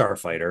Jedi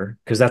Starfighter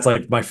because that's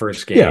like my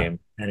first game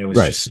and it was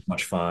just so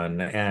much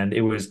fun. And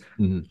it was,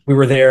 we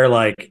were there,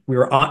 like we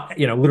were,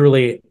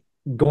 literally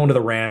going to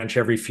the ranch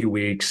every few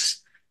weeks.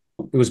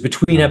 It was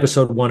between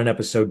episode 1 and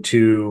episode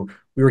 2.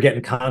 We were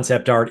getting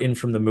concept art in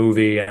from the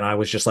movie, and I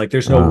was just like,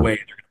 "There's no way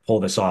they're going to pull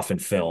this off in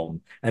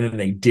film." And then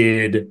they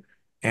did,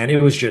 and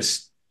it was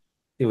just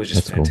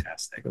That's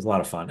fantastic. Cool. It was a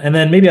lot of fun. And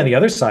then maybe on the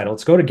other side,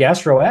 let's go to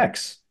Gastro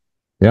X.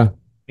 Yeah, I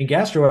mean,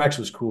 Gastro X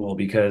was cool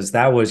because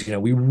that was,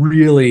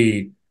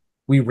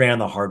 we ran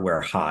the hardware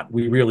hot.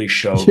 We really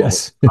showed what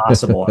was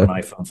possible on an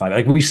iPhone 5.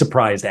 Like we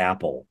surprised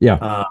Apple.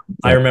 Yeah.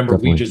 I remember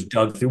we just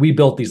dug through. We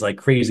built these like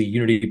crazy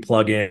Unity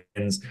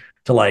plugins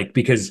to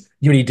because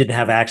Unity didn't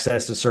have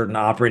access to certain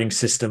operating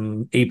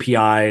system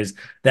APIs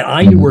that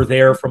I knew were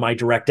there from my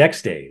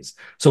DirectX days.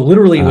 So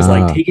literally it was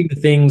like taking the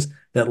things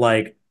that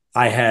like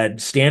I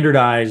had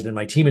standardized and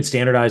my team had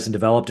standardized and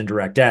developed in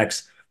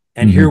DirectX.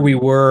 And here we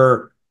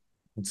were,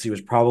 let's see, it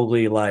was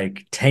probably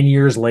like 10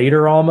 years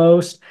later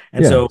almost.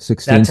 And so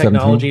 16, that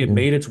technology 17, had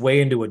made its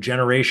way into a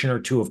generation or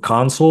two of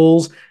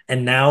consoles.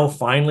 And now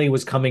finally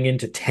was coming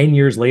into 10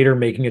 years later,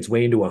 making its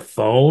way into a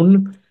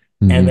phone.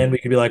 And then we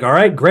could be like, all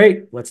right,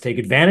 great. Let's take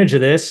advantage of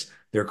this.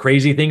 There are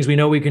crazy things we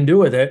know we can do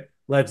with it.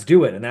 Let's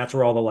do it. And that's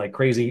where all the like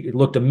crazy, it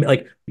looked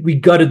like we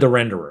gutted the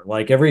renderer.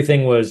 Like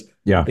everything was,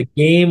 the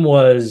game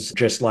was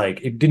just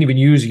like, it didn't even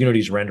use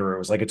Unity's renderer. It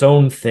was like its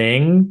own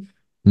thing.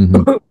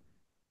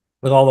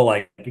 With all the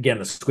like, again,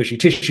 the squishy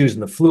tissues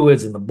and the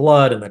fluids and the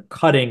blood and the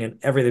cutting and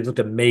everything. It looked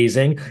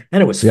amazing.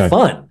 And it was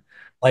fun.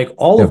 Like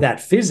all of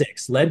that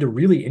physics led to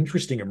really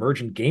interesting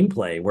emergent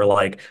gameplay where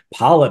like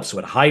polyps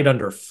would hide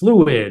under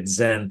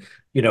fluids and,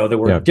 there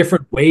were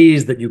different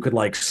ways that you could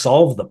like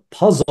solve the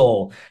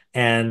puzzle.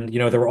 And,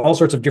 there were all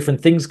sorts of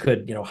different things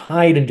could,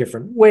 hide in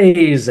different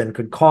ways and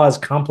could cause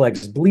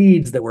complex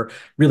bleeds that were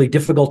really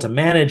difficult to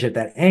manage at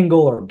that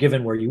angle or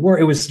given where you were.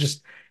 It was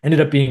just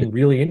ended up being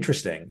really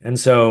interesting. And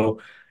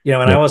so, and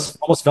I almost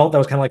felt that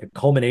was kind of like a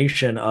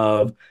culmination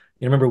of,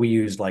 remember we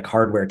used like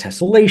hardware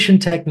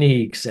tessellation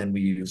techniques and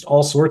we used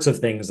all sorts of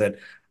things that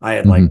I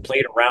had like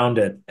played around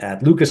at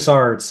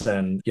LucasArts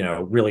and,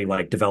 really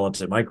like developed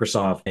at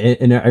Microsoft.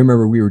 And I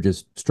remember we were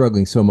just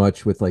struggling so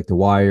much with like the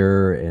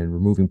wire and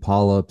removing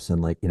polyps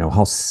and like,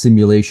 how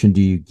simulation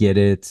do you get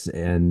it?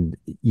 And,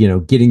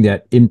 getting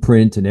that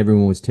imprint and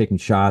everyone was taking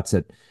shots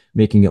at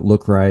making it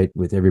look right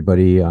with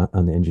everybody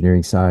on the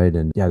engineering side.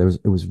 And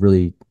it was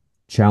really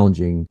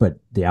challenging, but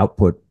the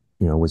output,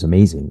 was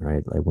amazing,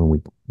 right? Like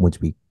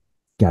once we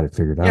got it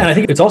figured out. Yeah, and I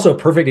think it's also a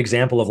perfect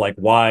example of like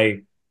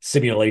why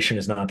simulation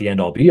is not the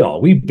end all be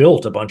all. We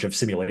built a bunch of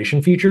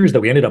simulation features that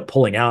we ended up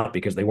pulling out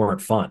because they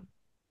weren't fun.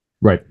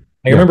 Right.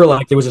 I remember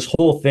like there was this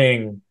whole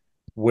thing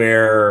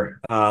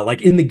where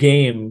like in the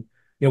game,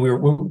 we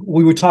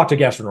would talk to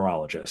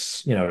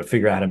gastroenterologists, to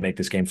figure out how to make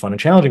this game fun and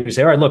challenging. We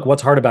say, all right, look,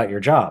 what's hard about your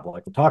job?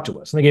 Like, well, talk to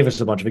us. And they gave us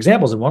a bunch of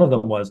examples. And one of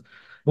them was,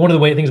 one of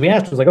the things we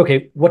asked was like,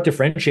 okay, what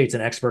differentiates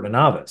an expert and a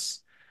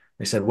novice?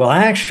 They said, well,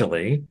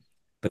 actually,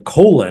 the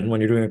colon,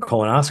 when you're doing a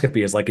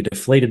colonoscopy, is like a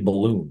deflated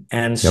balloon.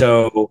 And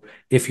so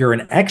if you're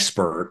an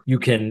expert, you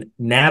can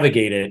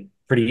navigate it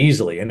pretty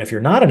easily. And if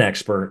you're not an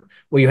expert,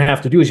 what you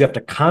have to do is you have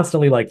to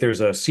constantly, like there's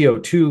a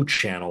CO2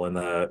 channel in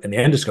the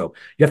endoscope.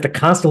 You have to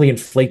constantly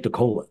inflate the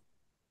colon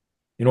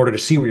in order to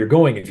see where you're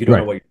going if you don't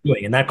know what you're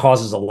doing. And that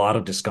causes a lot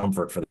of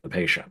discomfort for the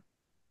patient,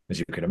 as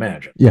you can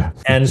imagine. Yeah.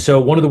 And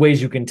so one of the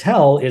ways you can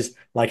tell is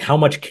like how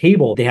much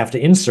cable they have to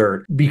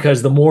insert,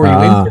 because the more you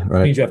insert,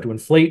 it means you have to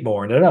inflate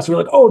more. And so we're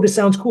like, oh, this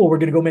sounds cool. We're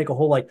going to go make a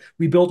whole,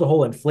 we built a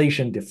whole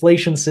inflation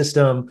deflation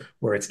system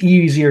where it's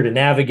easier to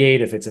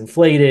navigate if it's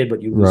inflated,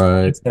 but you lose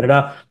points,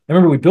 I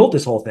remember we built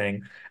this whole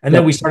thing and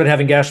then we started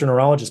having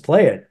gastroenterologists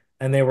play it.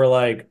 And they were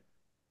like,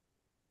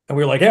 and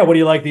we were like, yeah, what do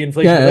you like the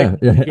inflation?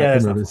 Yeah.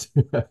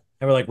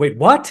 And we're like, wait,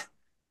 what?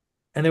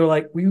 And they were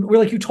like, we're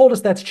like, you told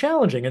us that's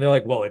challenging. And they're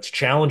like, well, it's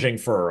challenging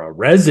for a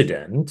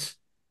resident.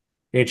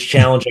 It's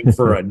challenging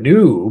for a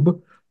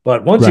noob.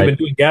 But once you've been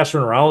doing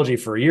gastroenterology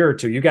for a year or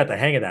two, you got the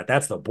hang of that.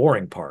 That's the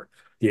boring part.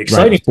 The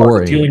exciting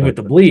part is dealing with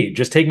the bleed.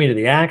 Just take me to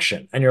the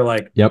action. And you're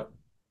like,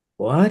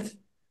 what?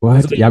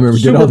 What? Yeah, I remember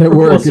doing all that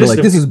work. You're like,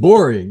 this is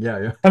boring.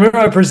 Yeah. I remember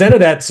I presented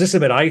that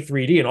system at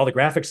i3D and all the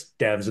graphics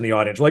devs in the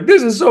audience were like,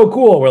 this is so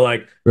cool. We're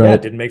like, yeah,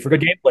 it didn't make for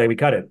good gameplay. We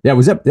cut it. Yeah,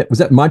 was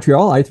that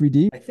Montreal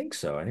i3D? I think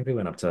so. I think we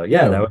went up to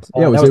that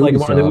was like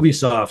one of the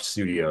Ubisoft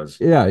studios.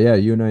 Yeah.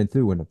 You and I and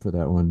Thu went up for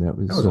that one. That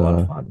was a lot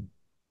of fun.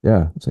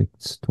 Yeah, it's like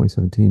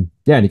 2017.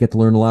 Yeah, and you get to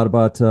learn a lot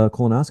about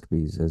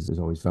colonoscopies, as is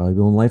always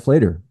valuable in life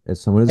later. As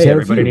someone has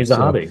everybody needs a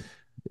hobby.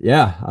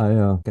 Yeah, I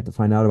got to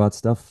find out about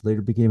stuff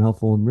later became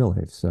helpful in real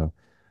life. So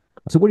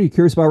what are you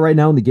curious about right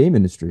now in the game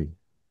industry?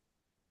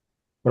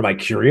 What am I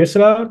curious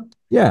about?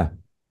 Yeah.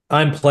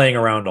 I'm playing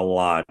around a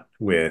lot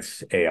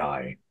with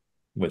AI,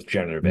 with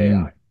generative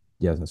Mm. AI.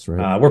 Yeah, that's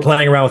right. We're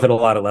playing around with it a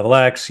lot at Level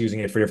X, using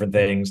it for different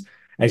things.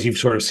 As you've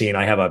sort of seen,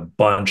 I have a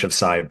bunch of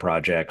side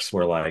projects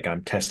where like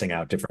I'm testing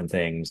out different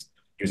things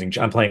using,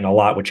 I'm playing a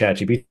lot with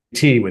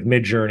ChatGPT, with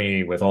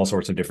Midjourney, with all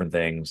sorts of different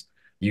things,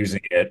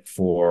 using it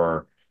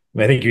for,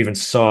 I think you even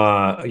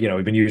saw,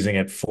 we've been using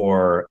it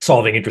for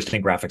solving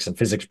interesting graphics and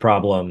physics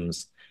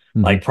problems,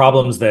 Hmm. like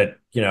problems that,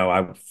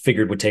 I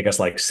figured would take us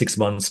like 6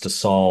 months to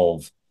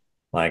solve.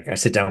 Like I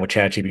sit down with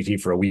ChatGPT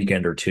for a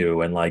weekend or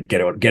two and like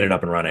get it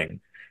up and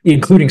running,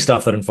 including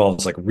stuff that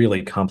involves like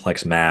really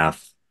complex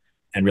math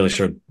and really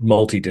sort of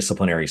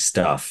multidisciplinary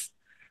stuff. Hmm.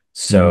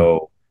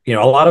 So, a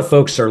lot of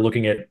folks are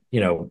looking at,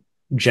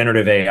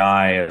 generative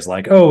AI as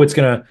like, oh no, it's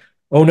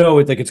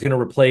gonna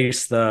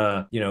replace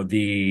the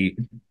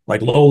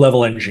like low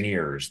level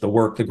engineers, the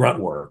grunt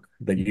work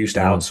that you used to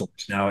Yeah.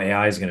 outsource. Now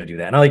AI is gonna do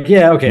that. And I'm like,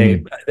 yeah,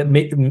 okay.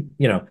 Mm.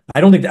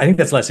 I think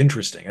that's less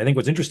interesting. I think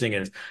what's interesting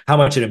is how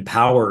much it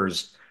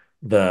empowers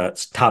the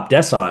top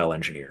decile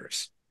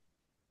engineers,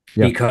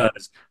 Yeah.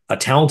 because a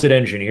talented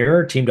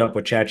engineer teamed up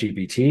with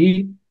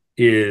ChatGPT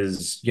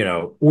is,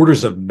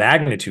 orders of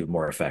magnitude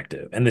more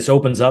effective. And this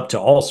opens up to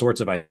all sorts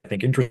of, I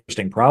think,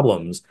 interesting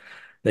problems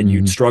that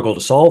you'd Hmm. struggle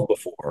to solve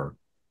before.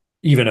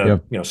 Even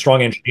a, Yeah.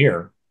 strong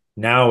engineer,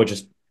 now it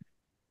just,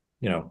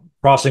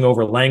 crossing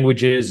over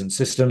languages and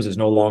systems is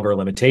no longer a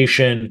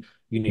limitation.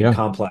 You need Yeah.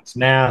 complex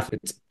math.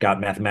 It's got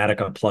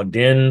Mathematica plugged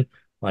in.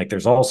 Like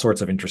there's all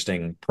sorts of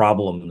interesting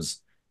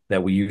problems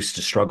that we used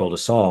to struggle to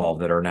solve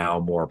that are now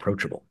more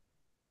approachable.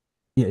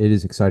 Yeah, it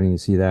is exciting to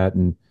see that.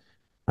 And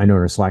I know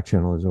in our Slack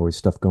channel, there's always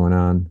stuff going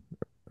on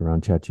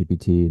around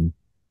ChatGPT and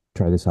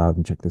try this out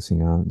and check this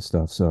thing out and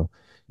stuff. So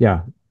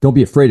yeah, don't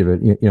be afraid of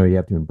it. You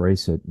have to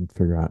embrace it and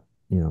figure out,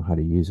 how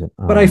to use it.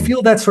 But I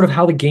feel that's sort of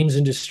how the games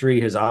industry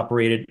has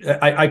operated.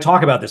 I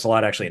talk about this a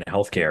lot actually in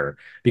healthcare,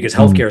 because Mhm.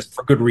 healthcare is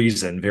for good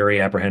reason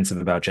very apprehensive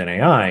about Gen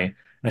AI. And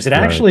I said,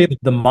 Right. actually,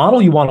 the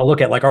model you want to look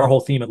at, like our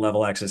whole theme at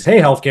Level X is, hey,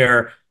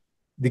 healthcare,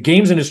 the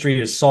games industry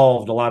has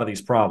solved a lot of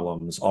these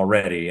problems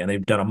already, and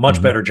they've done a much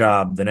Hmm. better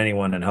job than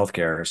anyone in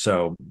healthcare.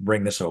 So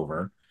bring this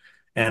over.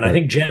 And I Right.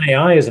 think Gen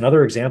AI is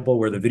another example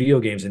where the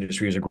video games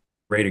industry is a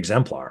great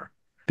exemplar,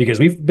 because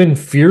we've been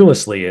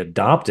fearlessly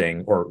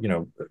adopting, or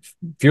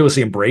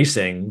fearlessly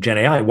embracing Gen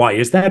AI. Why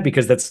is that?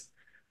 Because that's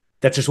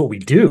just what we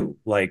do.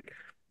 Like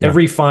Yeah.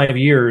 every 5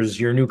 years,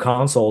 your new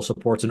console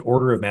supports an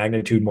order of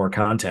magnitude more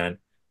content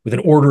with an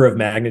order of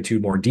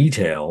magnitude more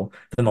detail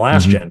than the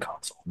last Hmm. gen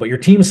console, but your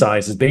team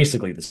size is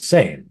basically the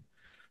same.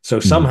 So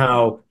Hmm.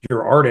 somehow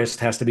your artist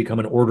has to become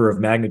an order of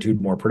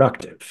magnitude more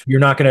productive. You're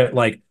not going to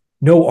like,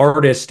 no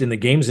artist in the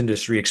games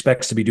industry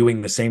expects to be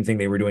doing the same thing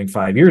they were doing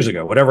 5 years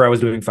ago. Whatever I was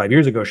doing 5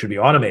 years ago should be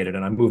automated,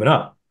 and I'm moving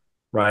up,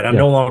 right? I'm Yeah.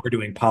 no longer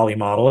doing poly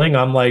modeling.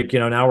 I'm like,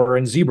 now we're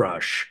in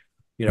ZBrush.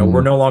 We're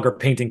Hmm. no longer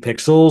painting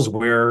pixels.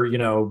 We're,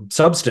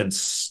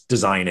 substance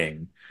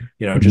designing,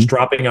 just Hmm.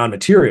 dropping on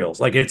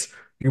materials. Like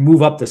you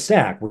move up the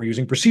stack. We're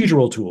using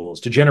procedural tools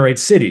to generate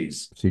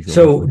cities. Procedural,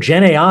 So definitely.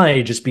 Gen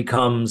AI just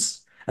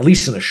becomes, at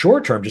least in the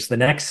short term, just the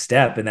next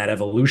step in that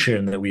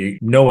evolution that we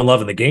know and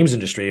love in the games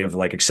industry of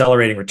like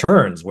accelerating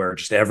returns, where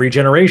just every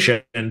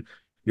generation,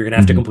 you're going to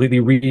have to Hmm. completely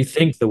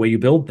rethink the way you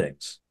build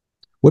things.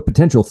 What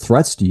potential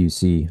threats do you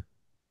see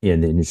in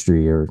the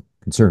industry or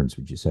concerns,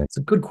 would you say? It's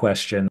a good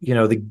question.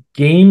 The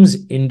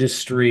games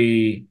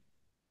industry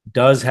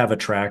does have a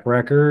track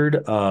record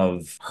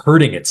of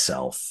hurting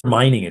itself,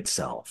 mining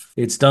itself.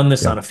 It's done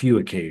this Yeah. on a few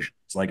occasions,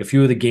 like a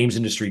few of the games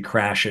industry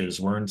crashes,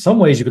 where in some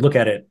ways you could look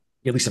at it,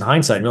 at least in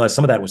hindsight, and realize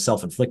some of that was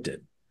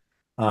self-inflicted.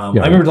 I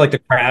Yeah. remember like the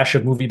crash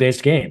of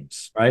movie-based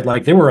games, right?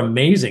 Like there were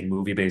amazing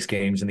movie-based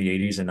games in the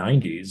 80s and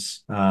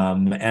 90s.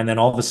 And then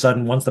all of a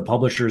sudden, once the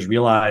publishers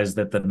realized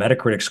that the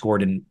Metacritic score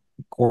didn't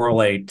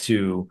correlate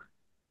to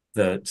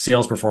the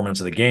sales performance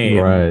of the game,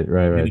 Right.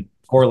 Right. Right. it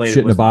correlated Shit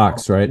in a with the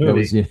box, performance of right? the That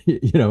was, movie.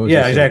 it was Yeah,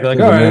 just like, exactly. Like,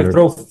 all doesn't right, matter.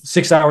 throw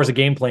 6 hours of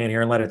gameplay in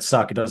here and let it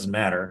suck. It doesn't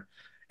matter.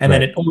 And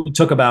then Right. it only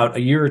took about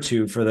a year or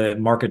two for the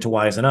market to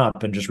wisen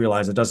up and just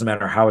realize it doesn't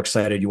matter how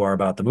excited you are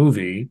about the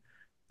movie,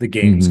 the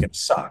game's Hmm. going to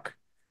suck.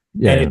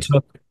 And Yeah. it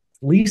took at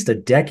least a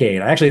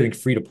decade. I actually think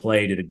free to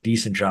play did a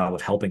decent job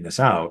of helping this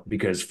out,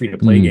 because free to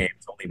play Hmm.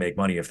 games only make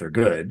money if they're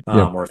good,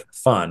 Yeah. or if they're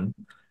fun.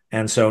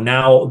 And so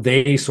now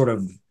they sort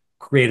of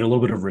created a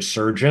little bit of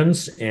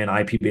resurgence in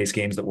IP-based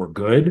games that were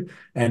good.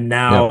 And Yeah.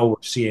 now we're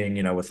seeing,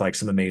 with like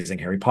some amazing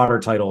Harry Potter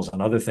titles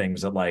and other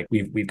things that like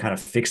we've kind of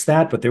fixed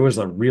that, but there was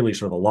a really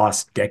sort of a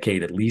lost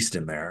decade at least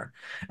in there.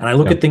 And I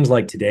look Yeah. at things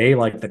like today,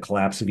 like the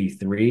collapse of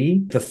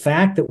E3, the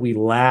fact that we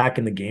lack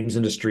in the games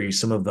industry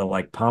some of the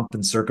like pomp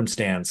and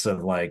circumstance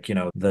of like,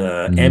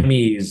 the Hmm.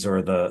 Emmys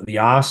or the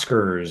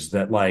Oscars,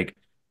 that like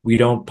we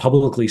don't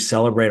publicly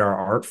celebrate our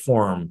art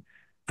form,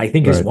 I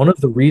think is Right. one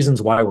of the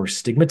reasons why we're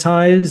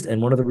stigmatized,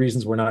 and one of the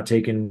reasons we're not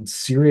taken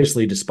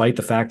seriously, despite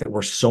the fact that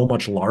we're so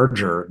much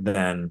larger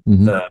than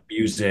Hmm. the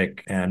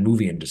music and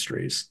movie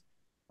industries.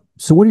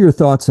 So what are your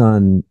thoughts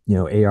on,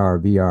 AR,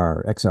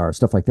 VR, XR,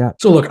 stuff like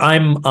that? So look,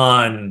 I'm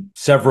on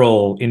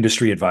several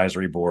industry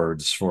advisory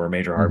boards for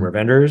major Hmm. hardware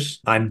vendors.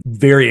 I'm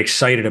very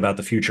excited about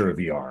the future of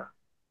VR,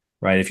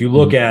 right? If you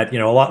look Hmm. at,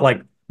 a lot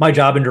like my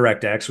job in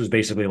DirectX was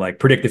basically like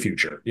predict the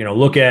future.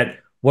 Look at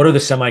what are the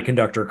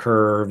semiconductor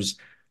curves,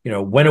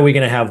 when are we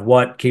going to have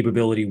what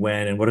capability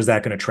when, and what is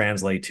that going to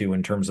translate to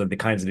in terms of the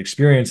kinds of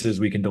experiences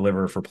we can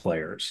deliver for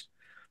players.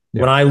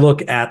 Yeah. When I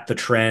look at the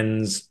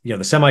trends, the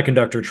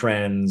semiconductor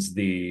trends,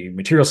 the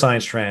material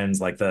science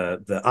trends, like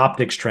the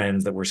optics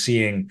trends that we're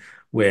seeing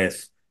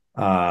with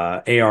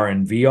AR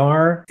and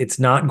VR, it's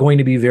not going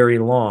to be very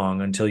long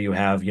until you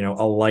have,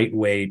 a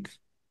lightweight,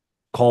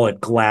 call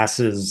it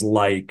glasses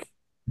like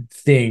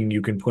thing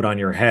you can put on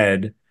your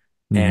head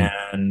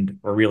Hmm.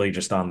 or really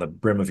just on the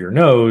brim of your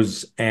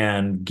nose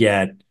and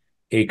get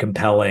a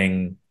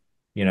compelling,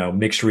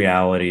 mixed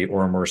reality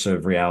or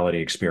immersive reality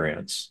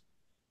experience.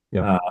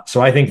 Yeah.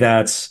 So I think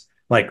that's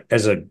like,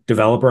 as a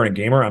developer and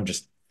a gamer, I'm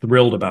just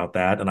thrilled about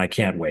that and I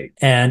can't wait.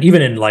 And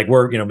even in like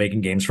we're,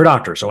 making games for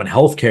doctors. So in Yeah.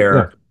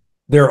 healthcare,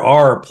 there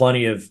are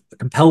plenty of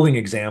compelling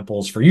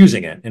examples for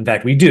using it. In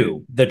fact, we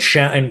do.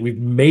 And we've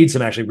made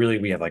some actually really,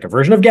 we have like a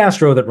version of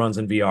Gastro that runs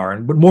in VR.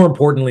 And but more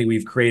importantly,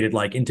 we've created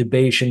like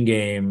intubation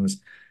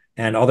games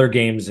and other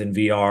games in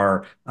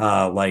VR,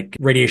 like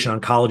radiation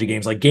oncology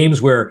games, like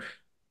games where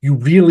you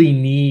really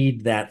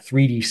need that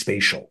 3D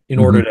spatial in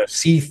order Hmm. to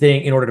see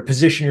things, in order to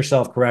position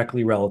yourself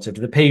correctly relative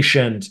to the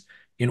patient,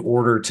 in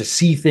order to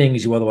see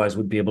things you otherwise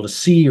would be able to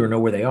see or know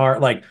where they are.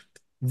 Like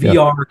Yeah.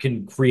 VR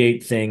can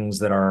create things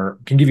that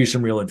can give you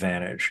some real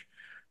advantage.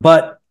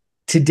 But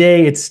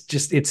today it's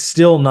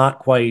still not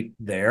quite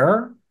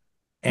there.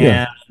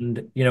 Yeah.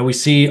 And we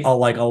see a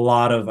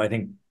lot of, I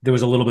think there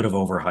was a little bit of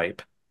overhype.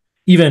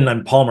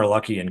 Even Palmer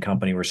Luckey and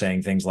company were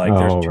saying things like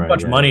there's Oh, too right.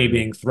 much Yeah. Yeah. money Yeah.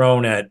 being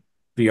thrown at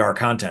VR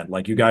content.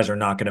 Like you guys are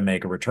not going to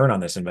make a return on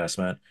this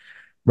investment.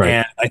 Right.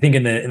 And I think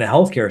in the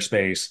healthcare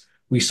space,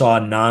 we saw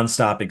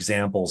nonstop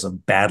examples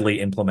of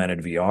badly implemented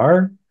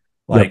VR,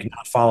 like Yep.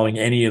 not following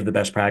any of the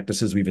best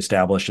practices we've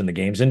established in the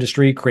games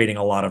industry, creating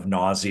a lot of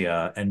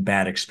nausea and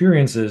bad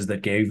experiences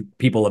that gave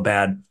people a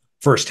bad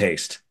first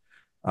taste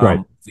Right.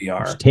 It's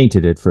VR.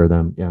 tainted it for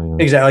them. Yeah. Yeah.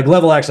 Exactly. Like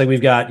Level X, like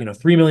we've got,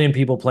 3 million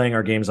people playing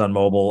our games on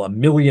mobile, a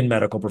million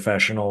medical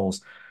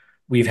professionals.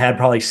 We've had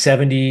probably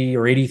 70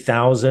 or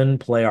 80,000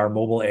 play our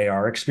mobile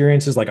AR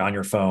experiences, like on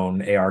your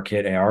phone, AR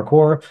Kit, AR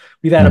Core.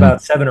 We've had Hmm.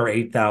 about 7 or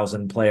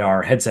 8,000 play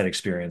our headset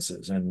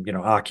experiences and,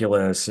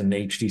 Oculus and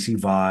HTC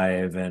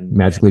Vive and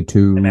Magically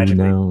 2 Magic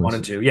Leap now 1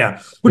 and is, 2.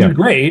 Yeah, which yeah. is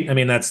great. I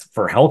mean, that's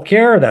for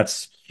healthcare,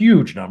 that's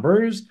huge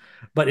numbers,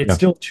 but it's Yeah.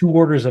 still 2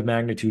 orders of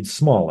magnitude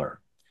smaller.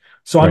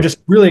 So I'm Right. just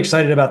really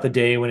excited about the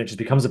day when it just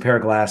becomes a pair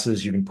of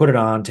glasses. You can put it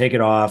on, take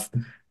it off.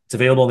 It's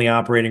available in the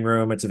operating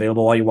room. It's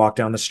available while you walk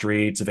down the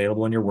street. It's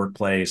available in your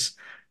workplace.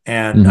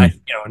 And Hmm.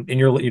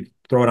 you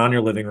throw it on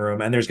your living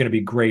room, and there's going to be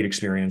great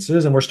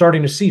experiences. And we're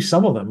starting to see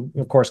some of them,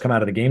 of course, come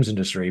out of the games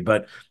industry,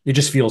 but it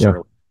just feels Yeah.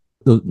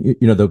 early.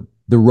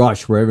 The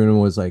rush where everyone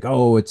was like,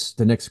 oh, it's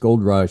the next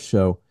gold rush.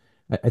 So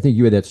I think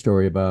you had that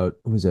story about,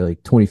 what was it,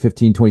 like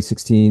 2015,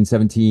 2016,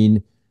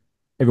 17?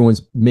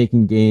 Everyone's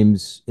making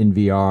games in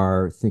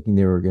VR thinking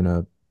they were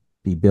gonna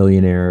be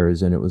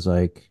billionaires. And it was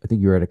like, I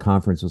think you were at a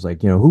conference, it was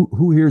like,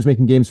 who here is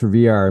making games for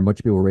VR? And a bunch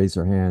of people raised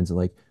their hands and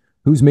like,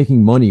 who's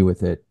making money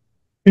with it?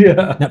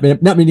 Yeah.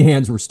 Not many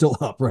hands were still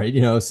up, right?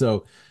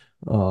 So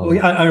Well, um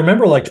yeah, I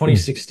remember like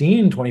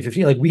 2016,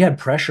 2015, like we had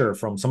pressure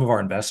from some of our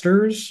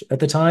investors at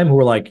the time who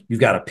were like, you've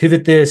got to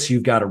pivot this,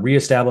 you've got to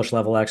reestablish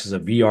Level X as a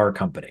VR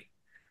company.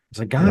 It's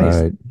like, guys,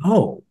 right.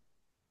 no.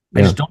 I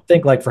Yeah. just don't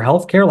think like for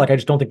healthcare, like I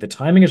just don't think the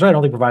timing is right. I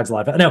don't think it provides a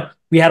lot of. Now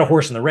we had a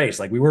horse in the race.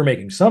 Like we were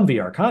making some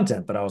VR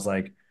content, but I was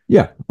like,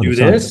 Yeah, on the do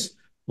side. this.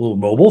 We'll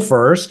mobile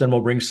first, and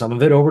we'll bring some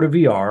of it over to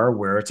VR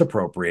where it's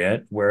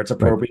appropriate. Where it's Right.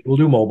 appropriate, we'll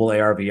do mobile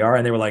AR VR.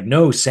 And they were like,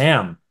 "No,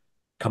 Sam,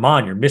 come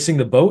on, you're missing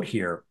the boat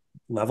here.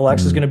 Level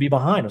X is Mm, going to be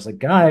behind." I was like,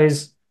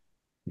 "Guys,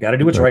 you got to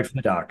do what's right. right for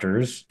the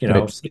doctors.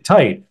 Right. Sit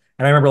tight."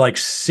 And I remember like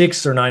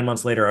 6 or 9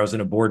 months later, I was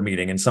in a board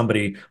meeting, and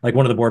somebody, like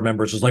one of the board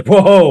members, was like,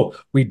 "Whoa,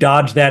 we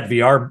dodged that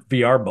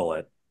VR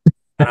bullet."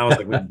 And I was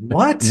like, "Wait,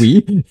 what?"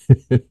 We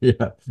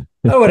yeah.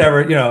 Oh,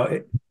 whatever. Yeah.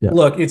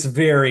 Look, it's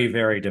very,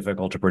 very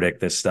difficult to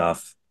predict this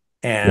stuff.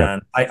 Yeah.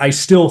 And I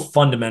still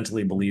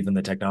fundamentally believe in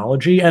the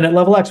technology. And at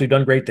Level X, we've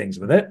done great things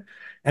with it.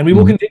 And we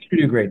will Hmm. continue to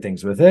do great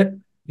things with it.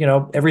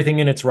 Everything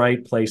in its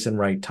right place and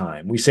right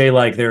time. We say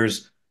like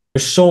there's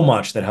so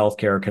much that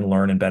healthcare can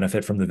learn and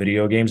benefit from the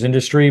video games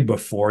industry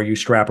before you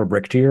strap a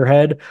brick to your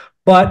head.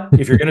 But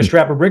if you're going to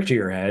strap a brick to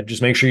your head,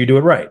 just make sure you do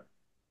it right.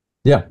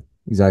 Yeah,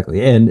 exactly.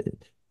 And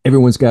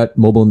everyone's got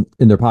mobile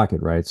in their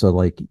pocket, right? So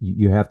like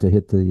you have to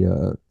hit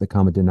the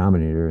common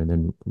denominator and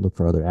then look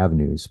for other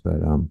avenues. But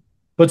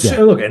But yeah,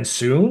 look, and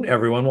soon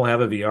everyone will have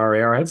a VR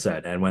AR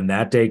headset. And when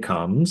that day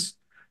comes,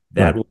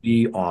 that right. will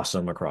be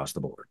awesome across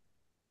the board.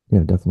 Yeah,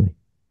 definitely.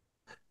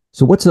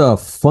 So what's a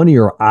funny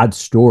or odd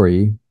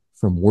story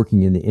from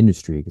working in the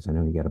industry? Because I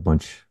know you got a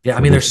bunch Yeah, I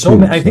for mean, there's this so too.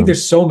 many. I think So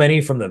there's so many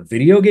from the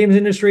video games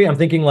industry. I'm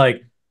thinking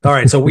like, all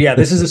right, so yeah,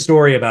 this is a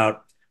story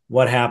about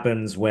what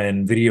happens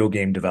when video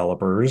game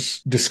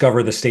developers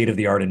discover the state of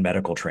the art in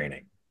medical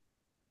training.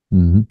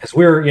 Because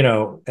we're,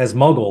 as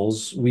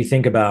muggles, we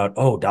think about,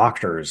 oh,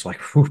 doctors, like,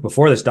 whew,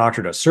 before this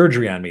doctor does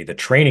surgery on me, the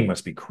training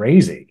must be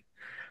crazy.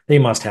 They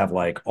must have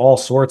like all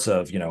sorts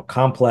of,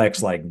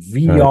 complex like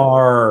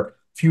VR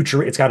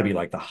future. It's got to be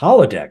like the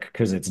holodeck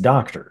because it's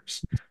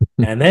doctors.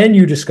 And then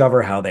you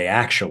discover how they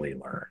actually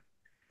learn.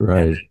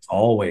 Right. And it's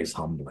always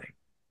humbling.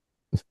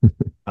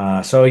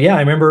 So yeah, I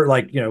remember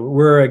like,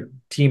 we're a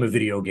team of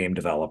video game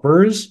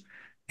developers.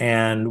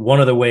 And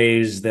one of the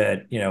ways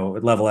that,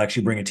 at Level X,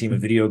 you bring a team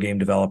of video game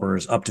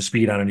developers up to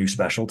speed on a new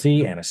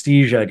specialty,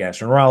 anesthesia,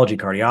 gastroenterology,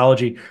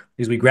 cardiology,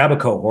 is we grab a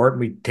cohort and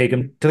we take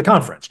them to the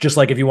conference. Just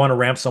like if you want to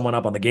ramp someone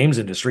up on the games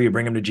industry, you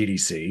bring them to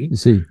GDC. You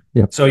see,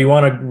 yeah. So you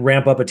want to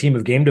ramp up a team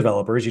of game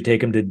developers, you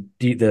take them to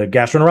the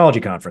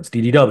gastroenterology conference,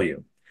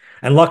 DDW.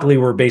 And luckily,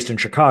 we're based in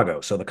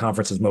Chicago, so the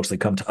conference has mostly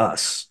come to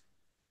us.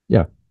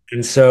 Yeah.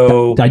 And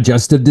so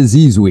Digestive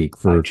Disease Week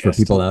for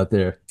people out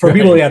there. For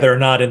people, yeah, that are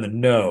not in the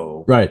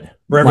know. Right.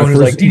 For everyone who's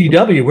like,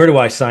 DDW, where do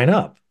I sign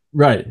up?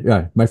 Right.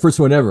 Yeah. My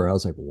first one ever. I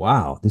was like,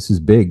 wow, this is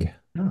big.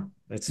 Yeah,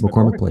 it's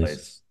McCormick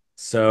Place.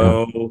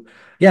 So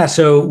yeah,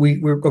 so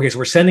we're okay. So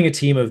we're sending a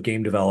team of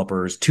game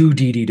developers to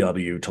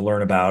DDW to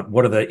learn about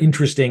what are the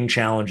interesting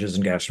challenges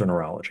in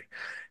gastroenterology.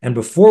 And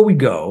before we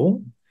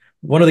go,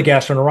 one of the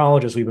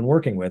gastroenterologists we've been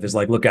working with is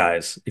like, look,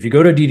 guys, if you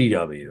go to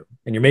DDW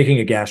and you're making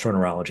a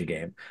gastroenterology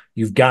game,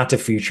 you've got to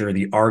feature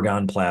the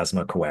argon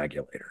plasma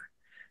coagulator.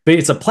 But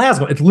it's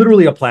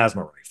literally a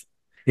plasma rifle.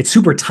 It's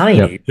super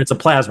tiny, but it's a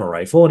plasma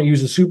rifle, and it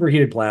uses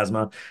superheated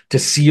plasma to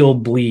seal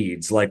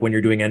bleeds, like when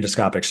you're doing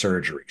endoscopic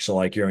surgery. So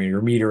like you're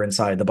your meter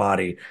inside the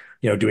body,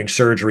 doing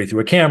surgery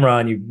through a camera,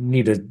 and you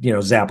need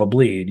to, zap a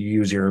bleed. You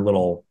use your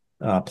little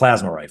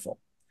plasma rifle.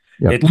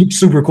 Yep. It looks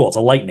super cool. It's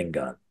a lightning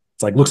gun.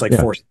 It's like looks like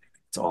force.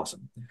 It's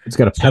awesome. It's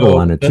got a pedal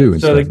on it too.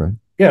 Right?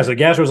 Yeah. So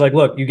Gastro was like,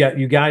 look, you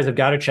guys have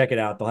got to check it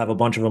out. They'll have a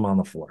bunch of them on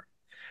the floor.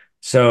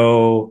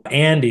 So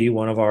Andy,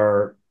 one of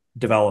our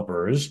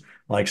developers,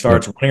 like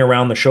starts running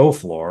around the show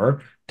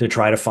floor to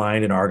try to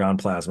find an argon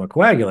plasma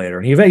coagulator.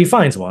 And he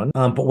finds one.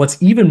 But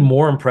what's even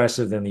more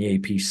impressive than the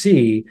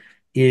APC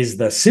is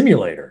the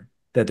simulator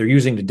that they're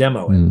using to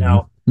demo it.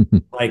 Now,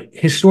 like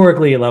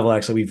historically at Level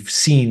X, so we've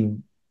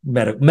seen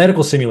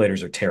medical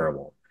simulators are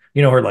terrible.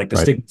 Or like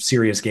the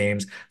serious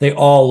games, they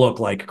all look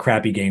like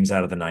crappy games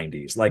out of the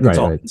 90s. Like it's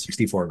all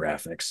 64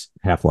 graphics.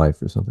 Half-Life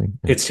or something.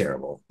 It's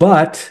terrible.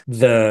 But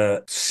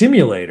the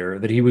simulator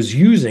that he was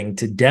using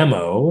to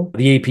demo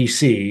the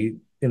APC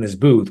in this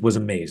booth was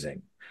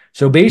amazing.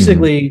 So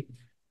basically,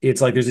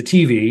 it's like there's a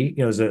TV,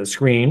 there's a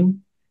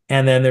screen,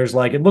 and then there's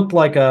like it looked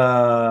like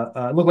a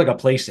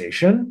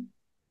PlayStation.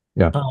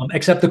 Yeah.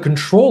 Except the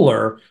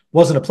controller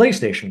wasn't a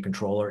PlayStation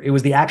controller. It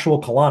was the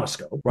actual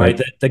colonoscope, right?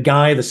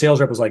 The sales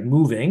rep was like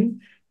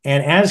moving.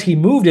 And as he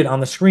moved it on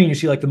the screen, you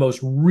see like the most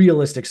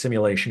realistic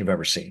simulation you've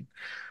ever seen.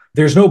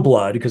 There's no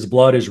blood because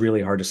blood is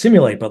really hard to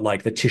simulate, but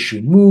like the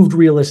tissue moved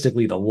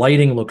realistically. The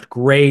lighting looked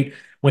great.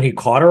 When he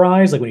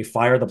cauterized, like when he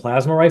fired the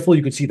plasma rifle,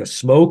 you could see the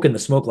smoke, and the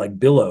smoke like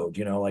billowed,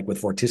 like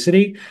with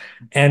vorticity.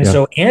 And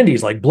so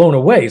Andy's like blown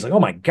away. He's like, oh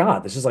my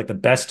God, this is like the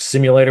best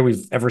simulator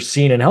we've ever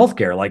seen in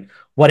healthcare. Like,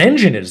 what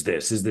engine is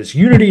this? Is this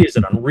Unity? Is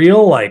it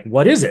Unreal? Like,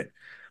 what is it?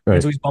 Right.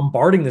 And so he's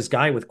bombarding this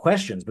guy with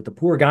questions, but the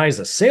poor guy's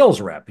a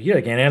sales rep. He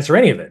can't answer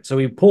any of it. So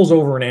he pulls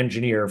over an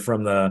engineer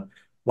from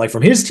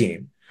his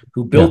team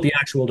who built the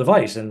actual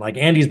device. And like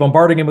Andy's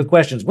bombarding him with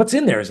questions. What's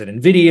in there? Is it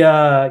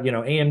NVIDIA,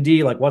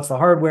 AMD? Like, what's the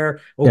hardware?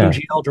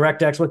 OpenGL,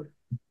 DirectX? What?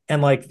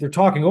 And like they're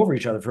talking over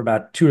each other for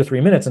about 2 to 3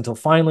 minutes until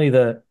finally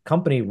the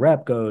company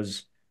rep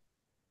goes,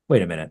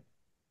 wait a minute.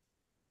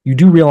 You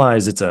do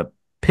realize it's a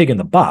pig in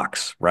the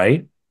box,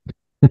 right?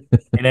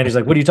 And Andy's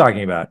like, what are you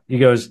talking about? He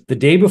goes, the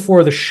day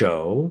before the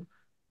show,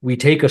 we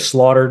take a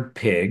slaughtered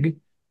pig,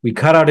 we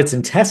cut out its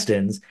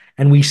intestines,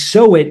 and we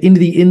sew it into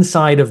the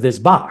inside of this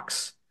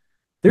box.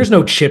 There's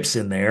no chips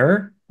in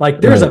there. Like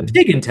there's a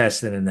pig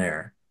intestine in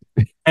there.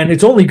 And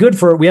it's only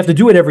good we have to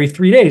do it every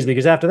 3 days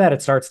because after that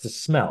it starts to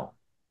smell.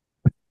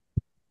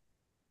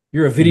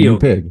 You're a video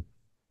pig.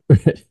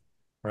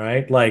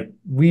 Right? Like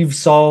we've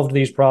solved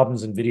these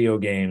problems in video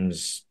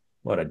games,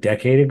 a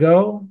decade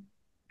ago?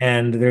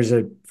 And there's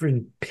a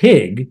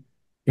pig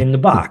in the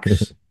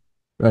box.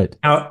 Right.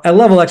 Now at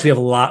Level X, we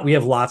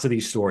have lots of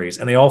these stories,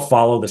 and they all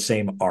follow the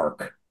same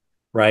arc.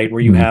 Right,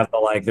 where you have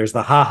there's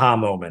the ha-ha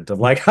moment of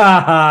like,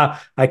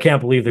 ha-ha, I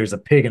can't believe there's a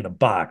pig in the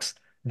box.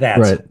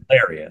 That's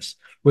hilarious.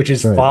 Which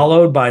is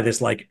followed by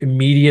this like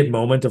immediate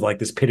moment of like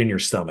this pit in your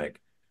stomach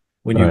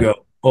when you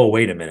go, oh,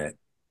 wait a minute.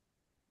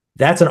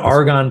 That's an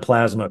argon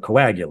plasma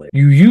coagulator.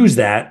 You use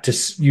that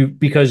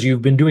because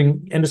you've been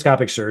doing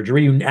endoscopic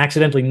surgery. You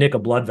accidentally nick a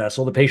blood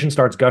vessel. The patient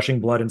starts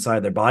gushing blood inside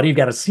their body. You've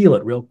got to seal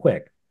it real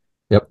quick.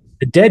 Yep.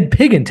 The dead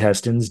pig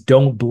intestines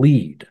don't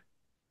bleed.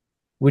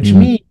 Which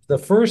means the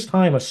first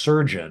time a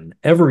surgeon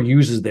ever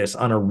uses this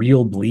on a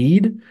real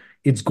bleed,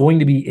 it's going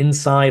to be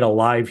inside a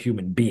live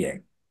human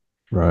being.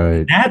 Right.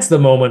 And that's the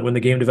moment when the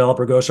game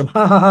developer goes from,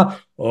 ha, ha,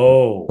 ha,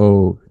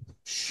 oh,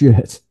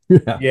 shit.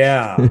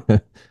 Yeah.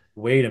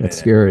 Wait a minute. That's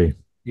scary.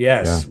 Yeah.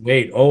 Yes.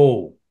 Wait.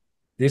 Oh,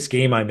 this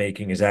game I'm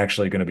making is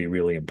actually going to be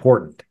really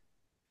important.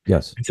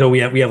 Yes. And so we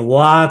have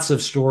lots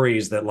of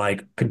stories that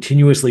like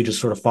continuously just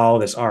sort of follow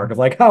this arc of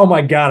like, oh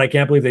my God, I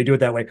can't believe they do it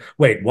that way.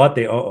 Wait, what?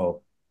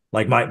 Oh,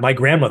 like my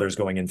grandmother's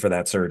going in for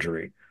that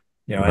surgery.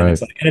 And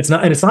Right. it's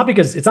not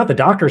because it's not the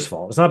doctor's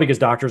fault. It's not because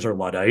doctors are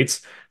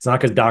Luddites. It's not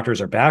because doctors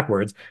are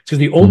backwards. It's because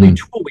the only Hmm.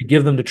 tool we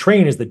give them to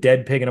train is the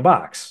dead pig in a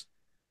box.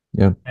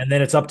 Yeah. And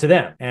then it's up to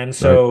them. And Right.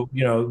 so,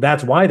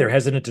 that's why they're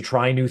hesitant to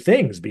try new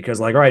things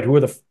because like, all right, who are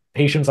the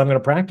patients I'm going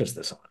to practice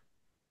this on?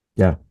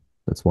 Yeah.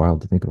 That's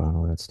wild to think about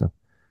all that stuff.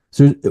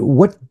 So,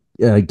 what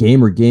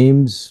game or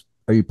games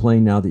are you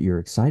playing now that you're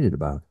excited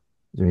about?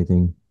 Is there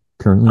anything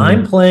currently I'm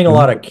you're playing a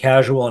lot doing? of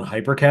casual and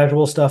hyper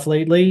casual stuff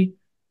lately.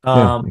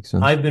 Yeah, makes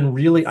sense.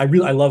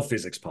 I love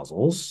physics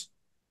puzzles.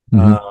 Hmm.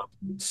 Um,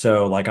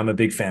 so like I'm a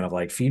big fan of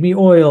like Feed Me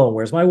Oil,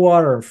 Where's My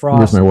Water, and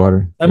Where's my Frost.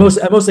 water? I Yeah. most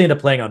I mostly end up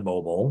playing on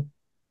mobile,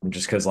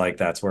 just because like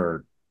that's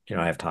where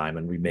I have time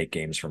and we make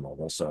games for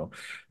mobile. So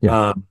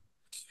Yeah. um,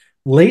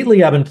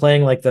 lately I've been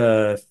playing like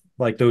those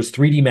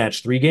 3D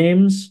match three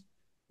games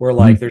where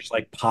like Mhm. there's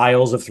like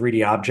piles of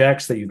 3D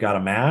objects that you've got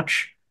to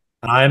match.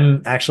 And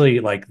I'm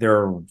actually like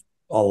they're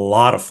a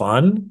lot of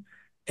fun.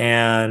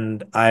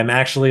 And I'm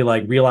actually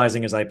like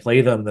realizing as I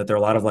play them that there are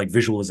a lot of like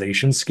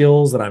visualization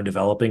skills that I'm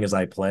developing as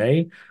I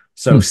play.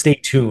 So Hmm. stay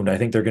tuned. I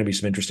think there are going to be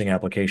some interesting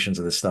applications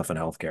of this stuff in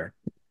healthcare.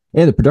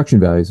 And the production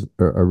values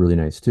are really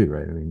nice too,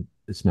 right? I mean,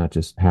 it's not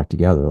just hacked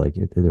together; like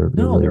they're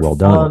No, really they're well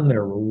done. fun,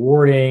 they're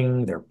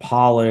rewarding, they're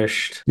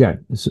polished. Yeah.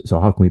 So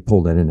how can we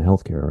pull that into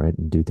healthcare, right,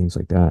 and do things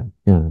like that?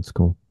 Yeah, that's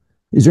cool.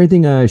 Is there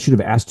anything I should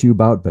have asked you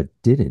about but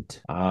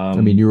didn't? I mean,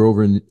 Um, you're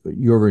over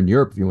in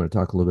Europe. If you want to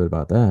talk a little bit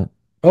about that,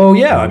 Oh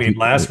yeah, I what mean, you?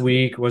 last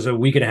week was a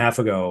week and a half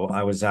ago.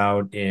 I was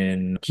out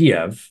in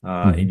Kiev, in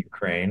Mhm.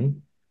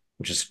 Ukraine,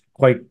 which is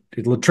quite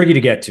tricky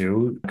to get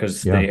to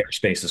because Yeah. the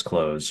airspace is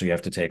closed. So you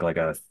have to take like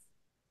a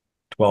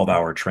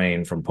 12-hour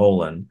train from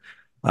Poland.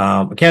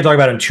 I can't talk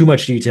about it in too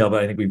much detail,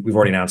 but I think we've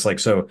already announced like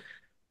so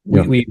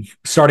Yeah. we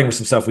starting with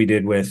some stuff we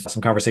did with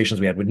some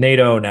conversations we had with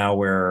NATO. Now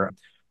we're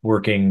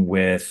working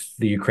with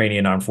the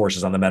Ukrainian armed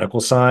forces on the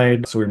medical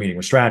side. So we're meeting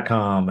with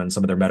Stratcom and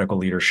some of their medical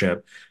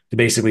leadership to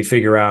basically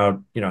figure out,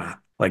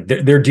 like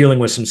they're dealing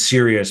with some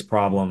serious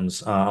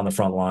problems on the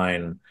front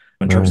line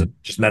in terms Right.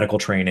 of just medical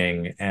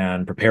training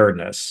and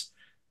preparedness.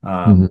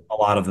 Hmm. A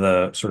lot of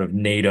the sort of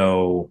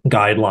NATO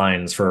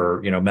guidelines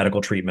for, medical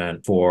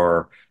treatment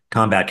for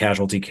combat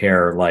casualty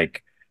care,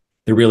 like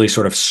they're really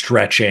sort of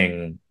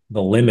stretching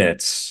the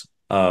limits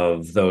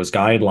of those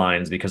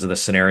guidelines because of the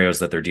scenarios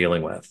that they're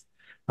dealing with.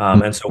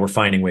 And so we're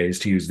finding ways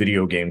to use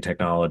video game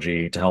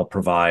technology to help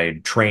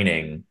provide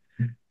training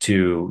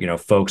to,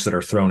 folks that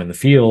are thrown in the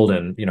field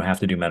and, have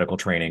to do medical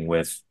training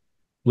with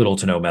little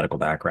to no medical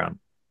background.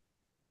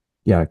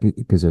 Yeah,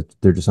 because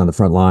they're just on the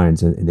front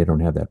lines and they don't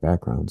have that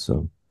background.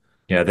 So,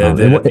 Yeah, the, and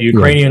the what? the Yeah.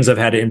 Ukrainians have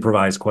had to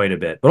improvise quite a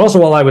bit, but also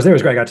while I was there, it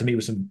was great. I got to meet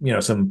with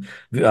some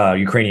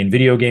Ukrainian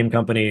video game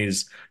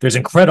companies. There's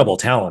incredible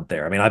talent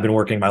there. I mean, I've been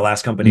working. My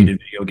last company Mm. did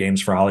video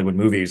games for Hollywood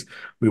movies.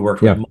 We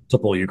worked with Yeah.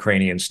 multiple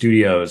Ukrainian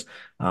studios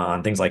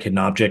on things like hidden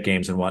object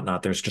games and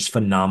whatnot. There's just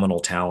phenomenal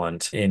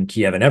talent in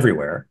Kiev and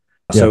everywhere.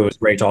 So Yeah. it was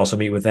great to also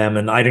meet with them.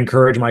 And I'd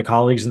encourage my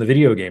colleagues in the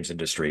video games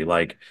industry,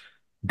 like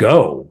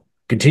go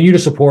continue to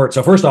support.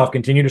 So first off,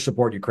 continue to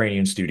support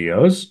Ukrainian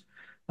studios.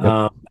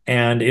 Yep.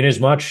 And in as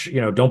much,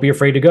 don't be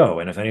afraid to go.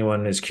 And if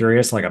anyone is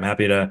curious, like I'm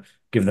happy to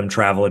give them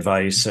travel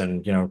advice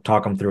and,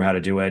 talk them through how to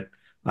do it.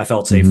 I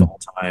felt safe the Hmm. whole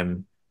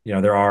time.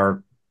 There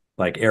are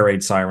like air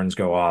raid sirens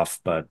go off,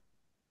 but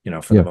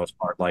for the Yeah. most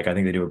part, like I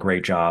think they do a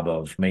great job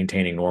of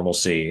maintaining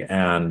normalcy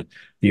and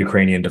the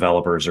Ukrainian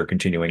developers are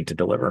continuing to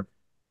deliver.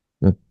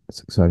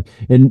 That's exciting.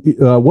 And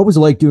what was it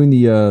like doing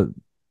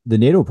the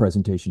NATO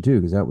presentation too?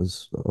 Because that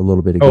was a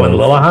little bit Oh, and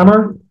ago.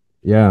 Lillehammer?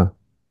 Yeah.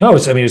 No,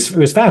 it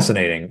was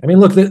fascinating. I mean,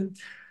 look,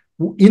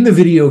 in the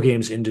video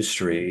games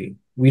industry,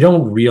 we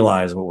don't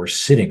realize what we're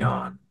sitting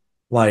on.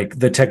 Like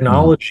the Hmm.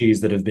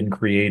 technologies that have been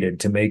created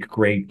to make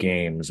great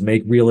games,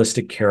 make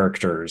realistic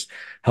characters,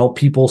 help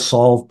people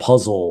solve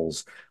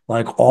puzzles.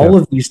 Like Yeah. all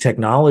of these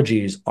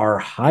technologies are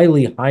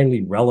highly,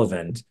 highly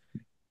relevant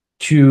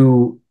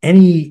to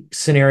any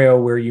scenario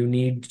where you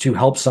need to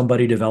help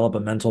somebody develop a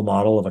mental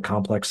model of a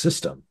complex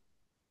system.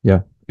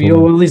 Yeah.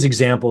 Totally. All these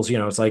examples,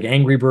 it's like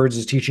Angry Birds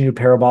is teaching you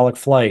parabolic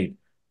flight.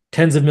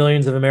 Tens of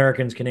millions of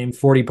Americans can name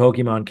 40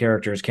 Pokemon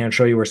characters, can't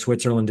show you where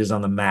Switzerland is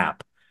on the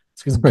map.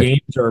 It's because Right.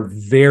 games are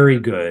very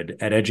good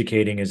at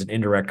educating as an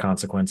indirect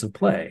consequence of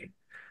play.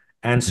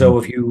 And Hmm. so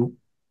if you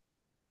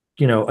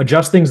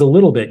adjust things a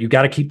little bit, you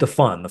got to keep the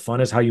fun. The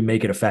fun is how you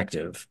make it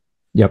effective.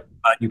 Yep.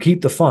 You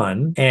keep the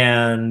fun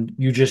and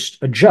you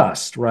just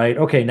adjust, right?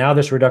 Okay, now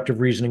this reductive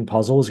reasoning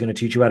puzzle is going to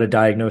teach you how to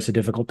diagnose a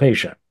difficult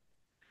patient.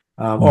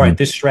 All Hmm. right,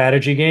 this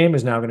strategy game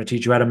is now going to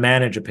teach you how to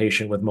manage a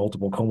patient with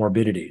multiple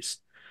comorbidities.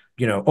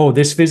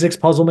 This physics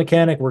puzzle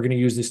mechanic, we're going to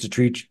use this to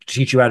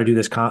teach you how to do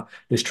this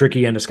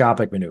tricky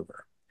endoscopic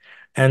maneuver.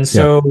 And Yeah.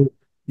 so,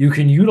 you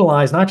can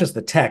utilize not just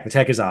the tech. The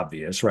tech is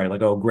obvious, right?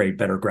 Like, oh, great,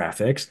 better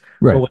graphics.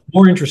 But Right. what's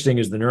more interesting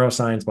is the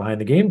neuroscience behind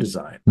the game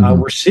design. Mhm.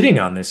 We're sitting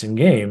on this in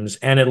games,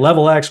 and at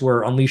Level X,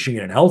 we're unleashing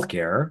it in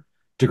healthcare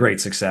to great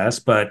success.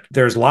 But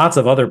there's lots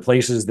of other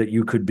places that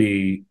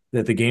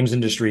that the games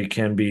industry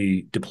can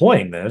be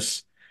deploying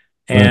this.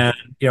 Right.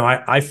 And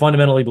I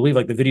fundamentally believe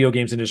like the video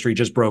games industry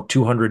just broke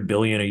 200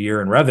 billion a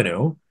year in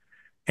revenue.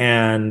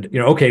 And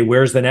okay,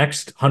 where's the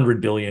next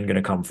 100 billion going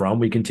to come from?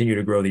 We continue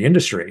to grow the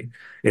industry.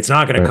 It's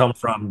not going to Right. come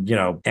from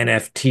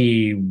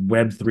NFT,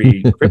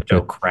 Web3,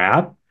 crypto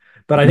crap,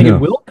 but I think it No.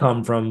 will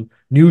come from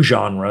new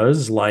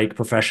genres like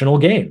professional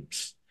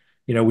games.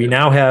 We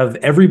now have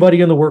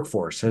everybody in the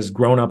workforce has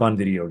grown up on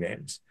video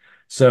games.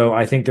 So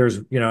I think there's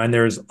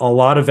a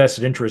lot of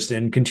vested interest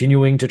in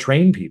continuing to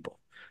train people.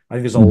 I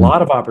think there's a Mhm.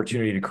 lot of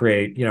opportunity to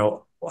create,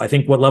 I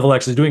think what Level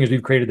X is doing is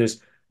we've created this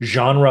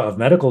genre of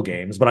medical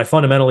games, but I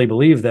fundamentally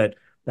believe that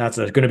that's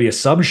going to be a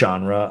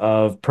subgenre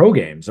of pro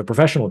games, of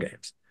professional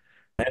games.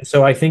 And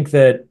so I think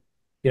that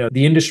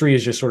the industry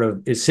is just sort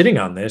of is sitting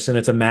on this, and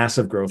it's a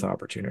massive growth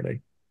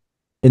opportunity.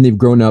 And they've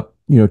grown up,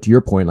 to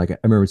your point, like I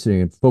remember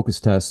sitting in focus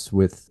tests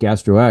with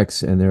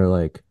GastroX and they're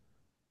like,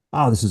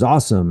 oh, this is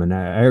awesome. And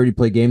I already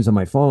play games on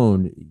my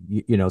phone,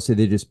 so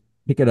they just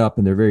pick it up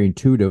and they're very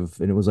intuitive.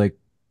 And it was like,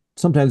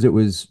 sometimes it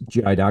was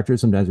GI doctors,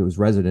 sometimes it was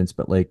residents,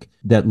 but like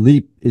that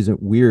leap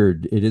isn't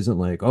weird. It isn't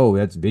like, oh,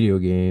 that's video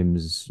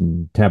games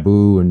and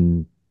taboo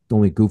and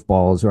only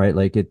goofballs, right?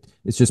 Like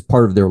it's just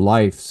part of their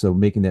life. So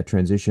making that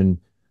transition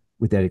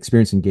with that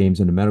experience in games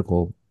into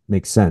medical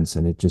makes sense.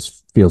 And it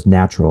just feels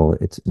natural.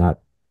 It's not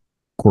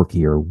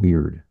quirky or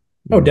weird.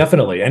 Oh,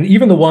 definitely. And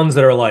even the ones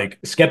that are like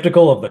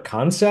skeptical of the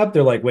concept,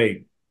 they're like,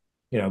 wait,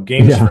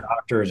 games for Yeah.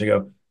 doctors. You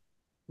go,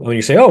 when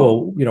you say,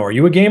 oh, well, are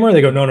you a gamer?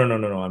 They go, no, no, no,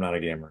 no, no, I'm not a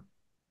gamer.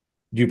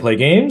 Do you play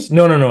games?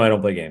 No, no, no, I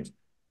don't play games.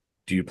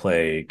 Do you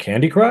play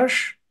Candy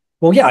Crush?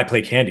 Well, yeah, I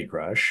play Candy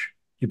Crush.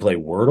 You play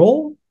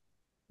Wordle?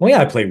 Well,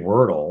 yeah, I play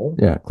Wordle.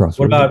 Yeah. What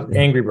Crossword. about Yeah.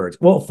 Angry Birds?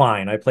 Well,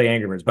 fine, I play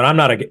Angry Birds, but I'm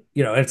not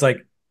it's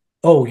like,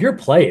 oh, you're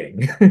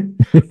playing,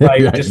 right?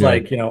 Right. Just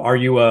Right. like, are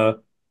you a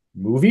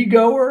movie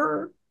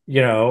goer? I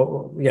don't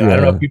know if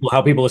Yeah.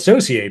 how people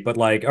associate, but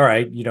like, all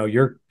right,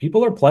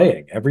 people are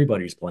playing.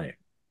 Everybody's playing.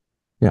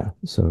 Yeah.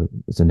 So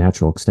it's a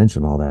natural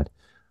extension of all that.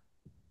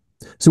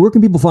 So where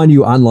can people find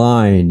you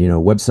online,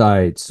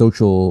 websites,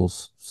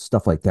 socials,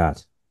 stuff like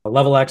that?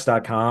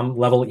 Levelx.com,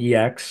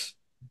 Mhm.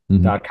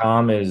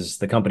 levelex.com is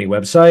the company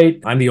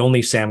website. I'm the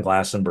only Sam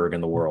Glassenberg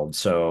in the world.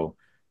 So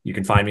you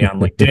can find me on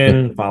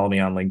LinkedIn, follow me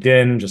on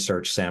LinkedIn, just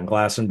search Sam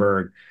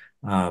Glassenberg.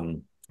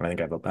 I think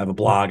I have a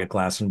blog at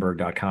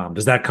glassenberg.com.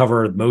 Does that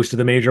cover most of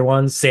the major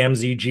ones? Sam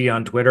ZG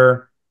on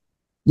Twitter.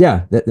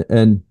 Yeah,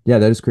 that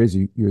is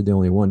crazy. You're the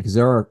only one because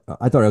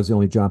I thought I was the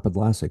only John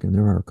Podlasek, and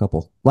there are a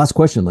couple. Last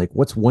question, like,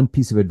 what's one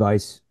piece of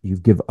advice you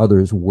give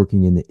others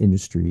working in the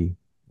industry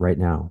right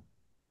now?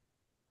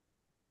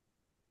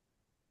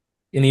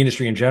 In the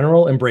industry in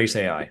general, embrace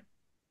AI.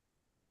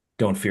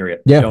 Don't fear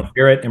it. Yeah. Don't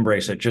fear it.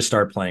 Embrace it. Just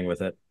start playing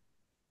with it.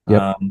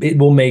 Yep. It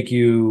will make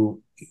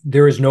you.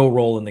 There is no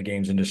role in the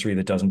games industry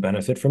that doesn't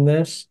benefit from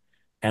this.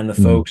 And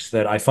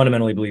Mhm. I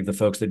fundamentally believe the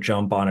folks that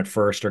jump on it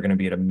first are going to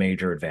be at a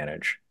major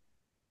advantage.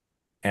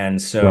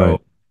 And so Right.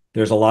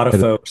 there's a lot of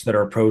And- folks that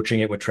are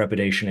approaching it with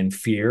trepidation and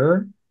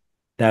fear.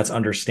 That's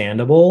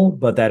understandable,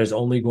 but that is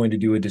only going to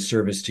do a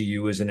disservice to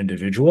you as an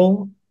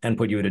individual and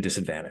put you at a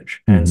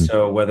disadvantage. And mhm.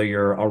 so whether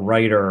you're a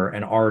writer,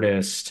 an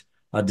artist,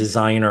 a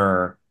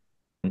designer,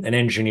 an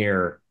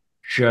engineer,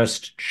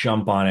 just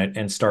jump on it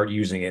and start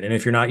using it. And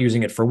if you're not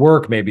using it for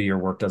work, maybe your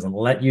work doesn't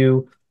let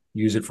you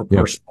use it for Yep.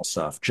 personal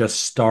stuff.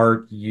 Just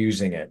start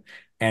using it.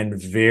 And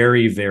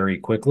very, very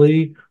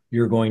quickly,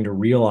 you're going to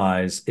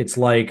realize it's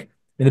like,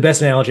 and the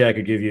best analogy I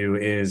could give you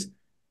is,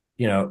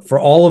 for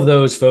all of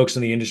those folks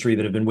in the industry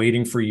that have been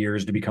waiting for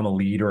years to become a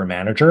lead or a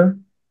manager,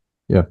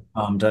 Yeah.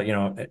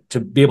 to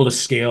be able to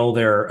scale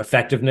their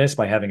effectiveness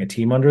by having a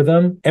team under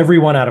them.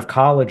 Everyone out of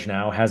college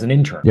now has an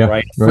intern, Yeah.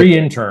 right? Right. Free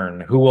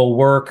intern who will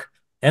work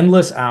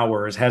endless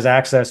hours, has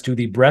access to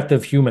the breadth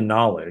of human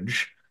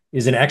knowledge,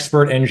 is an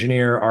expert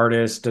engineer,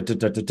 artist, and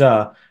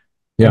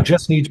Yeah.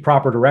 just needs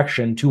proper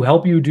direction to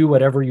help you do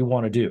whatever you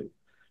want to do.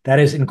 That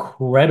is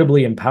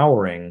incredibly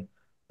empowering.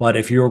 But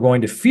if you're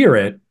going to fear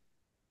it,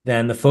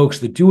 then the folks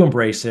that do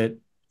embrace it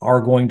are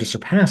going to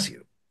surpass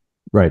you.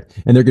 Right.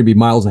 And they're going to be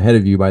miles ahead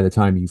of you by the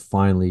time you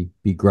finally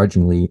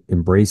begrudgingly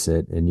embrace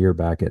it and you're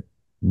back at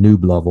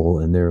noob level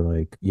and they're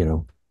like,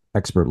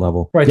 expert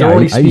level. Right. Yeah, They're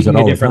already I use it speaking a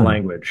all the different time.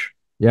 language.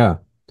 Yeah.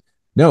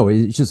 No,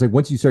 it's just like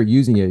once you start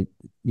using it,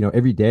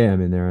 every day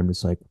I'm in there, I'm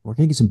just like, we're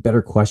gonna get some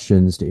better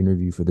questions to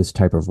interview for this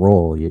type of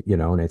role,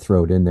 and I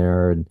throw it in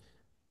there and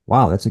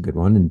wow, that's a good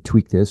one, and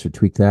tweak this or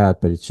tweak that.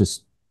 But it's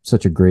just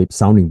such a great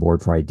sounding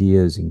board for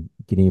ideas and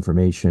getting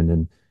information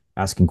and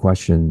asking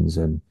questions.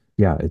 And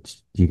yeah,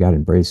 you got to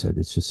embrace it.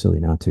 It's just silly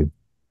not to.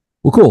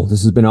 Well, cool.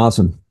 This has been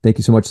awesome. Thank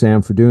you so much,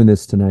 Sam, for doing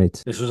this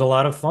tonight. This was a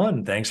lot of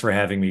fun. Thanks for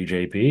having me,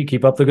 JP.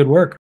 Keep up the good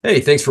work. Hey,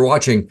 thanks for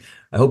watching.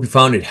 I hope you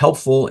found it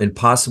helpful and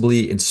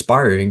possibly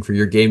inspiring for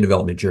your game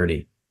development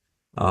journey.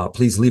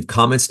 Please leave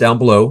comments down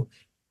below.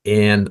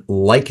 and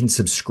like and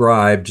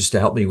subscribe just to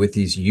help me with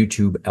these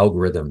YouTube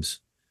algorithms.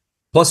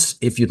 Plus,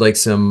 if you'd like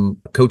some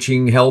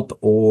coaching help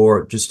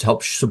or just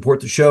help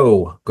support the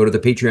show, go to the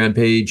Patreon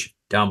page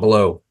down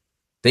below.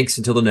 Thanks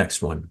until the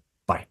next one.